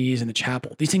to my knees in the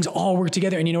chapel. These things all work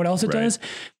together. And you know what else it does?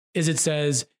 Is it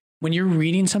says, when you're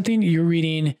reading something, you're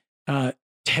reading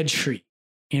Ted Shree.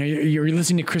 You're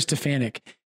listening to Chris Stefanik,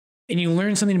 and you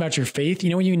learn something about your faith. You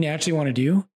know what you naturally want to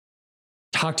do?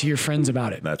 Talk to your friends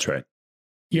about it. That's right.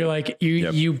 You're like,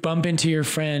 you bump into your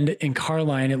friend in car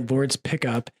line at Lord's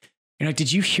Pickup. You're like,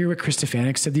 did you hear what Chris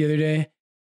Stefanik said the other day?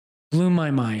 Blew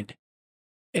my mind.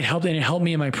 It helped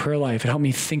me in my prayer life. It helped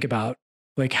me think about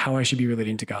how I should be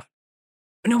relating to God.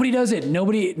 But nobody does it.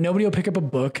 Nobody will pick up a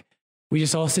book. We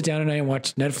just all sit down at night and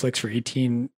watch Netflix for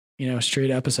 18,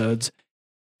 straight episodes.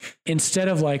 Instead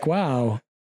of wow,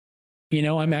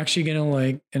 I'm actually going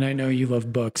to and I know you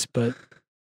love books, but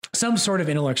some sort of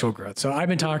intellectual growth. So I've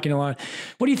been talking a lot.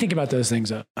 What do you think about those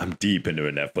things? I'm deep into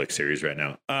a Netflix series right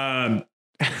now. I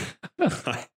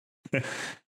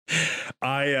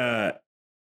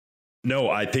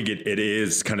think it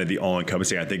is kind of the all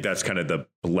encompassing. I think that's kind of the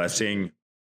blessing.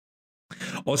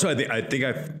 Also, I think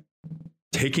I've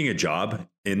taking a job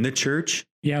in the church,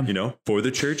 for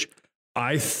the church.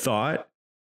 I thought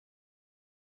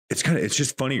it's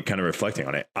just funny kind of reflecting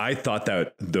on it. I thought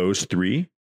that those three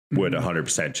would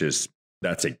 100%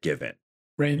 that's a given,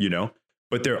 right?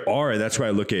 But that's why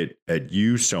I look at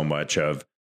you so much of,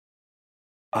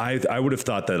 I would have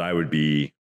thought that I would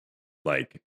be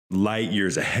light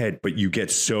years ahead, but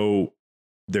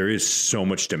there is so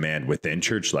much demand within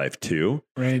church life too,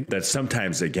 right? That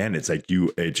sometimes again, it's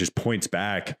it just points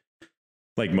back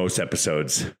like most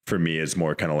episodes for me is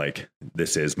more kind of like,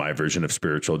 this is my version of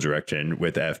spiritual direction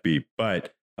with FB,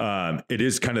 but it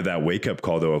is kind of that wake up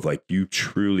call though, of like, you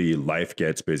truly, life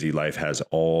gets busy. Life has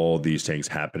all these things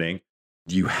happening.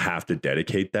 You have to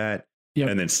dedicate that. Yep.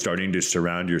 And then starting to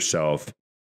surround yourself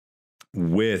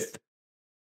with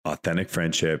authentic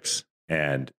friendships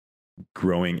and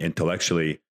growing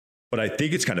intellectually. But I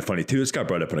think it's kind of funny too. This got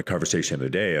brought up in a conversation the other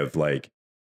day of like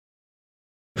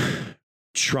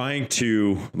trying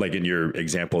to, like in your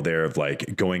example there of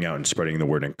like going out and spreading the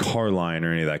word in Carline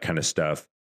or any of that kind of stuff.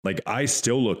 Like I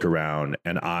still look around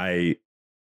and I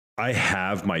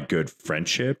have my good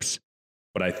friendships,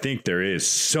 but I think there is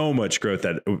so much growth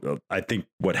that I think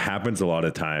what happens a lot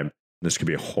of time, this could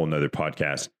be a whole nother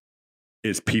podcast,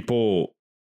 is people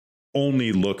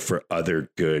only look for other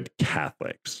good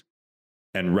Catholics.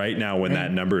 And right now when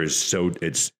that number is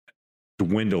it's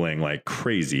dwindling like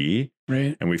crazy.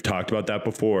 Right. And we've talked about that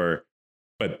before,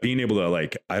 but being able to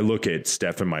like, I look at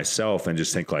Steph and myself and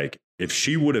just think like, if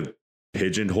she would have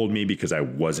pigeonholed me because I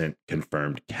wasn't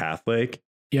confirmed Catholic,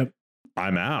 yep,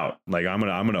 I'm out. Like I'm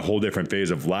in a whole different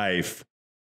phase of life.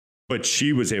 But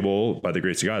she was able, by the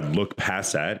grace of God, look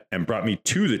past that and brought me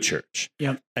to the church.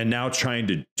 Yep. And now trying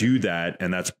to do that,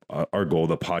 and that's our goal,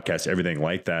 the podcast, everything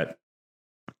like that,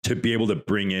 to be able to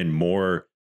bring in more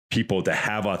people to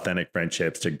have authentic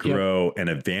friendships, to grow and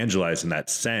evangelize in that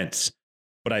sense.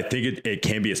 But I think it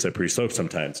can be a slippery slope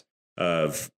sometimes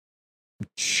of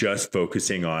just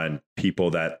focusing on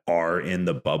people that are in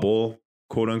the bubble,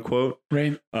 quote unquote.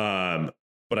 Right.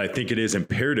 But I think it is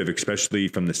imperative, especially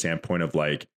from the standpoint of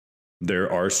like,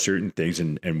 there are certain things,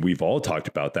 and we've all talked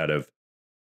about that, of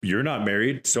you're not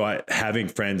married. So having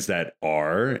friends that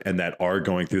are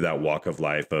going through that walk of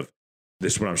life of,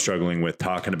 this is what I'm struggling with,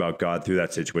 talking about God through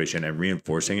that situation and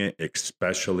reinforcing it,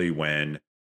 especially when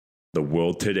the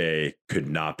world today could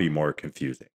not be more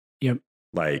confusing. Yep.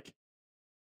 Like,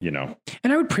 you know.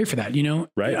 And I would pray for that, you know.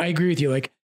 Right. I agree with you.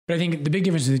 Like, but I think the big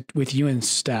difference with you and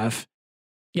Steph,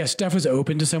 yeah, Steph was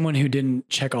open to someone who didn't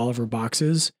check all of her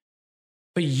boxes,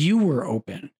 but you were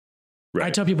open. Right. I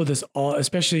tell people this all,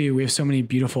 especially we have so many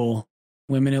beautiful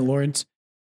women at Lord's,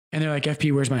 and they're like,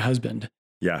 FP, where's my husband?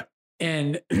 Yeah.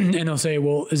 And they'll say,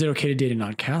 well, is it okay to date a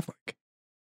non-Catholic?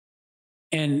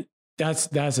 And that's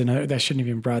another, that shouldn't have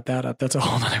even brought that up. That's a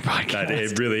whole other podcast.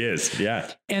 It really is.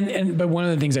 Yeah. But one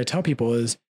of the things I tell people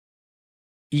is,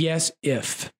 yes,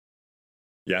 if.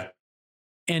 Yeah.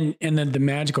 And then the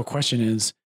magical question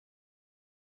is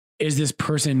this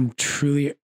person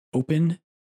truly open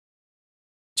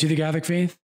to the Catholic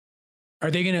faith?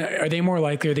 Are they more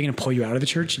likely, are they going to pull you out of the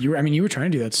church? You were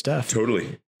trying to do that stuff.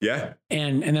 Totally. Yeah.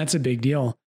 And that's a big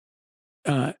deal.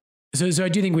 So I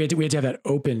do think we had to have that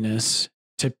openness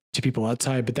to people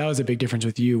outside, but that was a big difference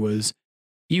with you, was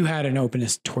you had an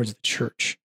openness towards the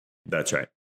church. That's right.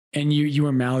 And you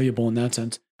were malleable in that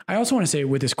sense. I also want to say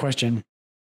with this question,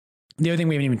 the other thing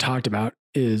we haven't even talked about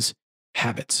is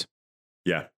habits.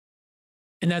 Yeah.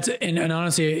 And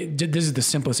honestly, this is the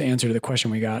simplest answer to the question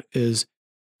we got is,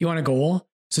 you want a goal?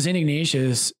 So St.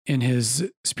 Ignatius, in his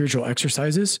spiritual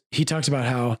exercises, he talks about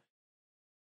how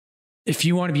if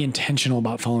you want to be intentional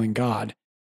about following God,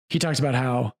 he talks about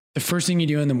how the first thing you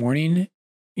do in the morning,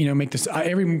 make this,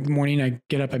 every morning I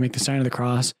get up, I make the sign of the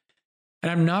cross.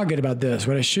 And I'm not good about this.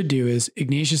 What I should do is,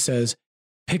 Ignatius says,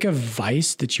 pick a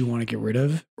vice that you want to get rid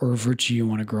of or a virtue you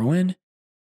want to grow in,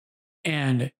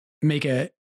 and make an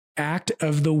act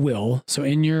of the will. So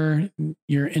in your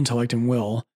intellect and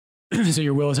will, so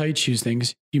your will is how you choose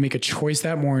things. You make a choice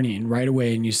that morning right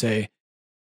away, and you say,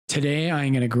 today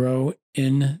I'm going to grow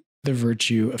in the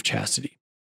virtue of chastity.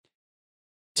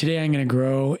 Today I'm going to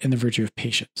grow in the virtue of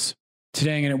patience.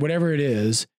 Today I'm going to, whatever it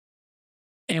is.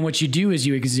 And what you do is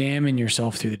you examine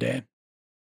yourself through the day.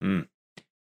 Mm.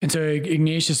 And so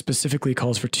Ignatius specifically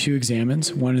calls for 2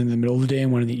 examines, one in the middle of the day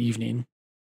and one in the evening.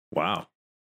 Wow.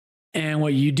 And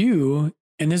what you do,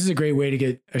 and this is a great way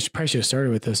to I probably should have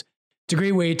started with this. It's a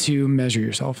great way to measure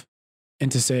yourself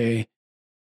and to say,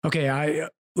 okay,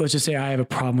 let's just say I have a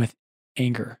problem with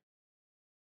anger.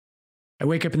 I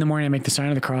wake up in the morning, I make the sign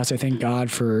of the cross. I thank God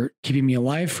for keeping me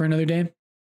alive for another day.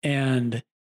 And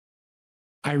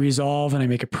I resolve and I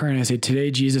make a prayer and I say, today,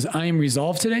 Jesus, I am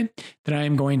resolved today that I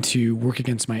am going to work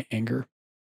against my anger.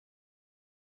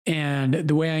 And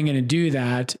the way I'm going to do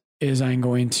that is I'm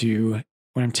going to,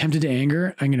 when I'm tempted to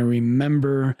anger, I'm going to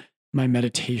remember my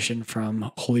meditation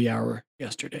from Holy Hour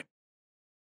yesterday.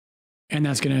 And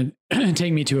that's going to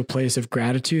take me to a place of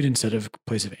gratitude instead of a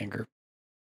place of anger.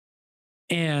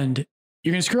 And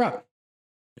you're going to screw up.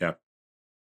 Yeah.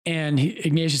 And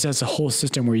Ignatius has a whole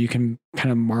system where you can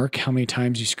kind of mark how many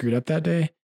times you screwed up that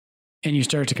day. and you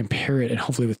start to compare it, and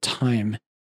hopefully with time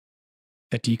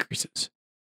that decreases.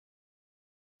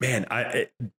 Man, I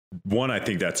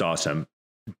think that's awesome.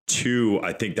 Two,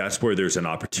 I think that's where there's an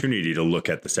opportunity to look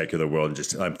at the secular world and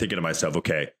just, I'm thinking to myself,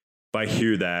 okay, if I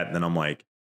hear that, then I'm like,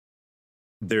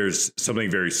 there's something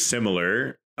very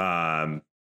similar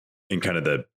in kind of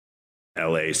the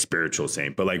LA spiritual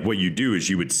scene. But like what you do is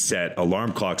you would set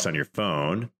alarm clocks on your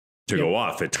phone to go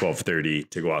off at 12:30,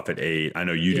 to go off at 8. I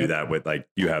know you do that with, like,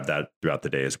 you have that throughout the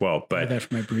day as well. But that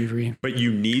for my breviary. But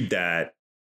you need that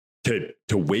to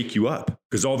wake you up,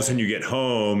 because all of a sudden you get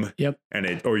home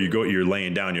and you're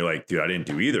laying down, you're like, dude, I didn't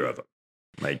do either of them.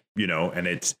 Like,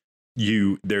 and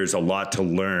there's a lot to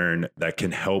learn that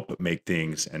can help make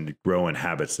things and grow in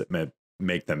habits that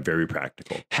make them very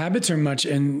practical. Habits are much,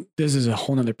 and this is a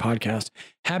whole nother podcast.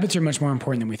 Habits are much more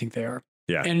important than we think they are.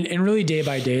 Yeah. And really day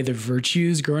by day,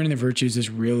 growing in the virtues is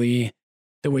really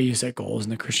the way you set goals in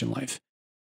the Christian life.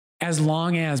 As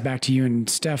long as, back to you and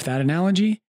Steph, that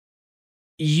analogy,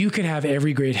 you could have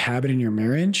every great habit in your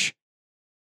marriage,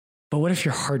 but what if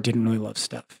your heart didn't really love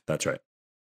Steph? That's right.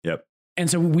 Yep. And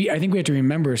so I think we have to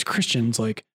remember as Christians,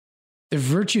 like, the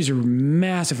virtues are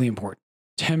massively important.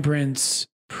 Temperance,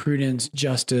 prudence,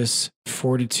 justice,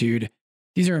 fortitude.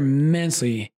 These are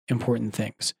immensely important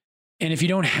things. And if you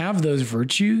don't have those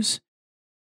virtues,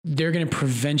 they're going to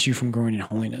prevent you from growing in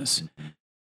holiness.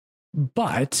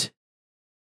 But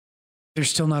they're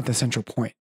still not the central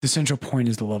point. The central point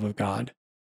is the love of God.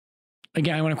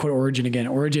 Again, I want to quote Origen again.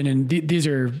 Origen, and these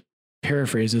are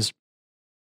paraphrases.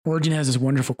 Origen has this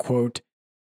wonderful quote,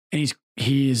 and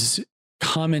he's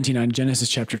commenting on Genesis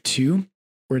chapter 2,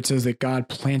 where it says that God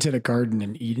planted a garden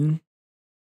in Eden.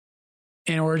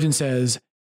 And Origen says,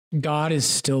 God is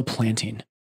still planting.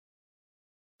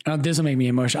 Now, this will make me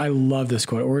emotional. I love this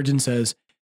quote. Origen says,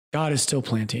 God is still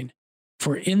planting.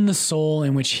 For in the soul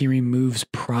in which he removes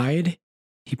pride,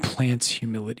 he plants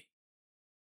humility.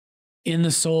 In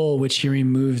the soul which he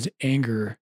removes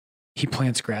anger, he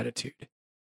plants gratitude.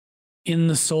 In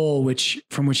the soul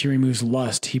from which he removes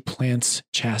lust, he plants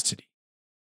chastity.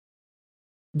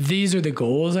 These are the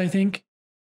goals, I think.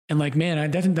 And like, man,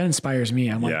 that inspires me.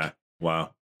 I'm like,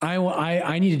 wow.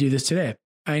 I need to do this today.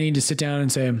 I need to sit down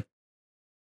and say,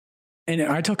 and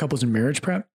I tell couples in marriage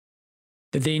prep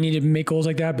that they need to make goals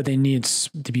like that, but they need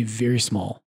to be very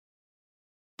small.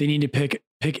 They need to pick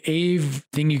a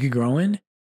thing you could grow in.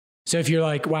 So if you're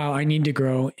like, wow, I need to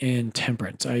grow in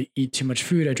temperance. I eat too much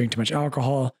food. I drink too much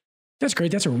alcohol. That's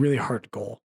great. That's a really hard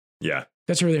goal. Yeah.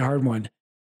 That's a really hard one.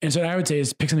 And so what I would say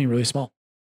is pick something really small.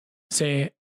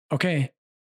 Say, okay,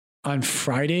 on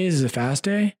Fridays is a fast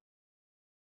day.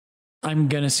 I'm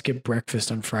going to skip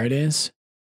breakfast on Fridays.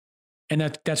 And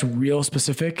that's real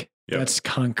specific. Yep. That's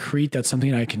concrete. That's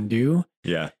something I can do.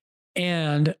 Yeah.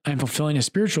 And I'm fulfilling a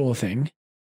spiritual thing,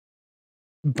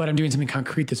 but I'm doing something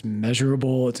concrete that's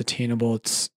measurable. It's attainable.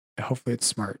 Hopefully it's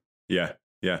smart. Yeah.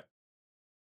 Yeah.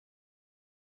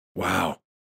 Wow.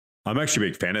 I'm actually a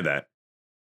big fan of that.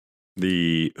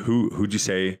 Who'd you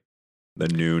say the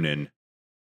noon and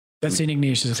that's St.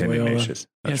 Ignatius of Loyola.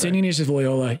 St. Ignatius of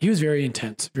Loyola. He was very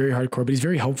intense, very hardcore, but he's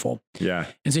very helpful. Yeah.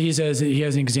 And so he says that he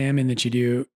has an examen that you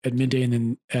do at midday and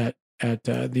then at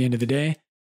the end of the day.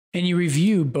 And you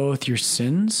review both your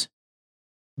sins,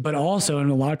 but also, and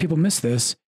a lot of people miss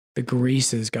this, the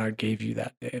graces God gave you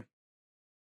that day.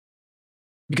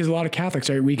 Because a lot of Catholics,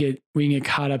 right, we can get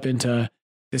caught up into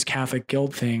this Catholic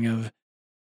guilt thing of,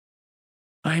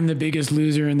 I'm the biggest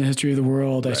loser in the history of the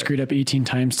world. Right. I screwed up 18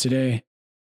 times today.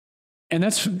 And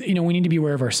that's, we need to be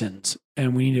aware of our sins.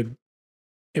 And we need to,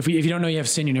 if you don't know you have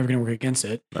sin, you're never going to work against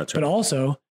it. That's right. But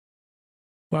also,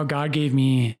 wow, God gave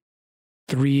me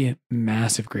 3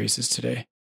 massive graces today.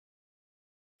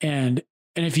 And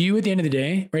if you, at the end of the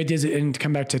day, right, and to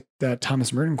come back to that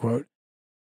Thomas Merton quote,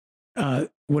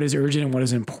 what is urgent and what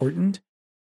is important.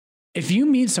 If you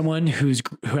meet someone who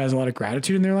has a lot of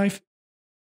gratitude in their life,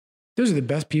 those are the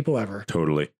best people ever.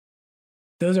 Totally.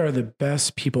 Those are the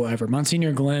best people ever.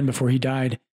 Monsignor Glenn, before he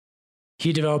died,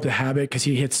 he developed a habit because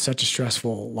he had such a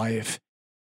stressful life.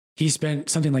 He spent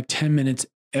something like 10 minutes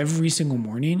every single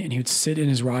morning, and he would sit in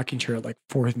his rocking chair at like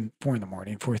 4 in the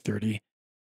morning, 4:30.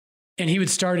 And he would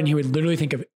start and he would literally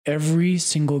think of every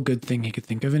single good thing he could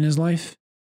think of in his life.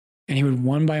 And he would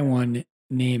one by one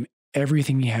name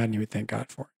everything he had and he would thank God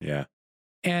for it. Yeah.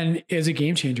 And it was a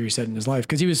game changer, he said, in his life,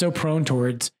 because he was so prone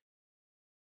towards,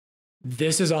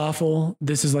 this is awful.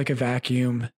 This is like a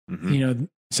vacuum, et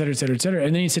cetera, et cetera, et cetera.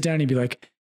 And then he'd sit down and he'd be like,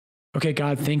 okay,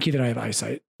 God, thank you that I have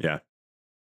eyesight. Yeah.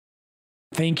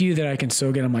 Thank you that I can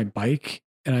still get on my bike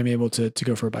and I'm able to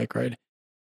go for a bike ride.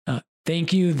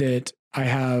 Thank you that I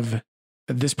have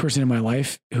this person in my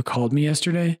life who called me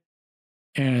yesterday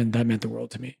And that meant the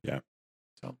world to me. Yeah.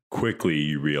 So quickly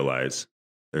you realize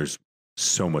there's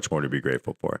so much more to be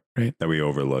grateful for, right, that we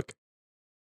overlook.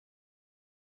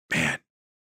 Man.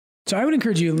 So I would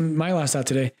encourage you, my last thought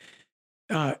today,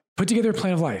 put together a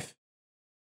plan of life.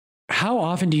 How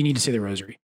often do you need to say the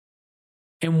rosary?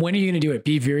 And when are you going to do it?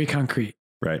 Be very concrete.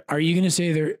 Right. Are you going to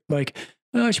say there, like,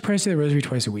 oh, I should probably say the rosary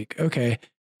twice a week. Okay.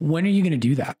 When are you going to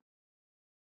do that?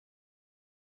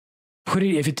 Put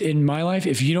it, if it's in my life,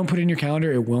 if you don't put it in your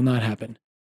calendar, it will not happen.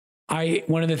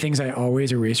 One of the things I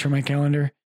always erase from my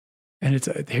calendar, and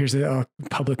here's a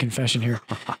public confession here,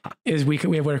 is we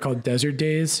have what are called desert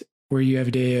days, where you have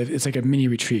a day of, it's like a mini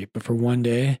retreat, but for one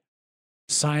day,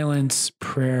 silence,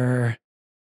 prayer,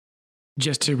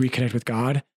 just to reconnect with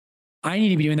God. I need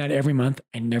to be doing that every month.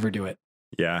 I never do it.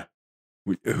 Yeah.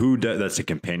 Who does? That's a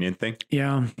companion thing?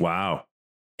 Yeah. Wow.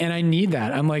 And I need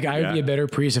that. I'm like, I would be a better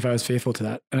priest if I was faithful to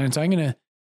that. And so I'm going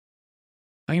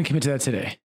to commit to that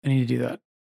today. I need to do that.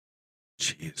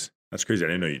 Jeez. That's crazy. I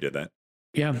didn't know you did that.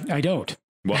 Yeah, I don't.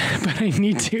 Well, but I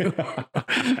need to.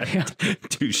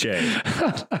 Touche.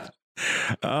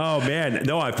 Oh man.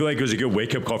 No, I feel like it was a good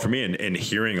wake up call for me and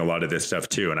hearing a lot of this stuff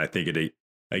too. And I think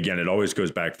it always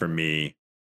goes back for me.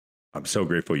 I'm so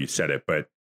grateful you said it, but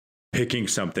picking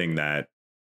something that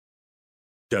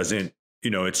doesn't,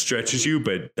 it stretches you,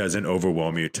 but doesn't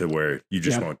overwhelm you to where you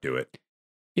just won't do it.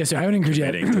 Yeah. So I would encourage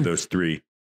you to those three: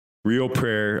 real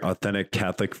prayer, authentic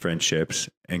Catholic friendships,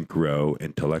 and grow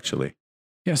intellectually.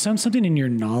 Yeah. Something in your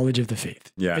knowledge of the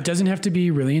faith. Yeah. It doesn't have to be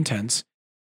really intense,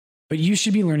 but you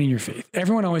should be learning your faith.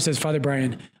 Everyone always says, Father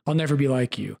Brian, I'll never be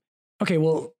like you. Okay.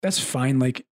 Well, that's fine.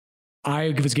 Like,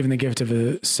 I was given the gift of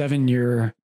a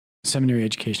 7-year seminary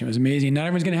education. It was amazing. Not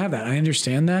everyone's going to have that. I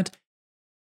understand that.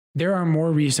 There are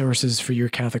more resources for your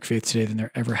Catholic faith today than there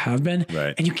ever have been.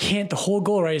 Right. And you can't, the whole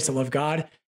goal, right, is to love God.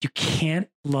 You can't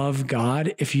love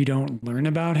God if you don't learn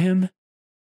about him,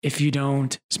 if you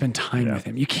don't spend time with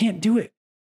him. You can't do it.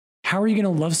 How are you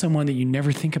going to love someone that you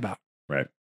never think about? Right.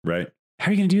 Right. How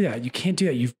are you going to do that? You can't do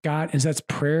that. You've got, and so that's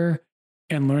prayer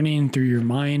and learning through your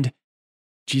mind.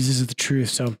 Jesus is the truth.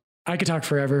 So I could talk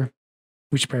forever.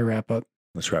 We should probably wrap up.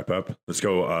 Let's wrap up. Let's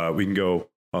go. We can go.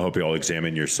 I'll help you all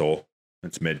examine your soul.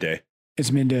 It's midday. It's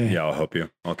midday. Yeah, I'll help you.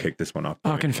 I'll kick this one off.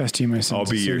 I'll confess to you my sins. I'll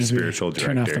be your spiritual director.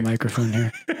 Turn off the microphone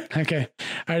here. Okay.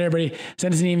 All right, everybody.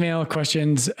 Send us an email,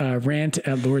 questions,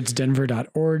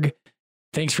 rant@lordsdenver.org.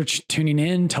 Thanks for tuning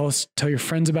in. Tell your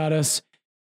friends about us.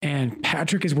 And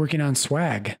Patrick is working on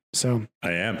swag. So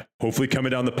I am. Hopefully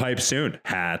coming down the pipe soon.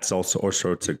 Hats, all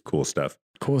sorts of cool stuff.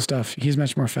 Cool stuff. He's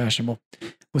much more fashionable.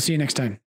 We'll see you next time.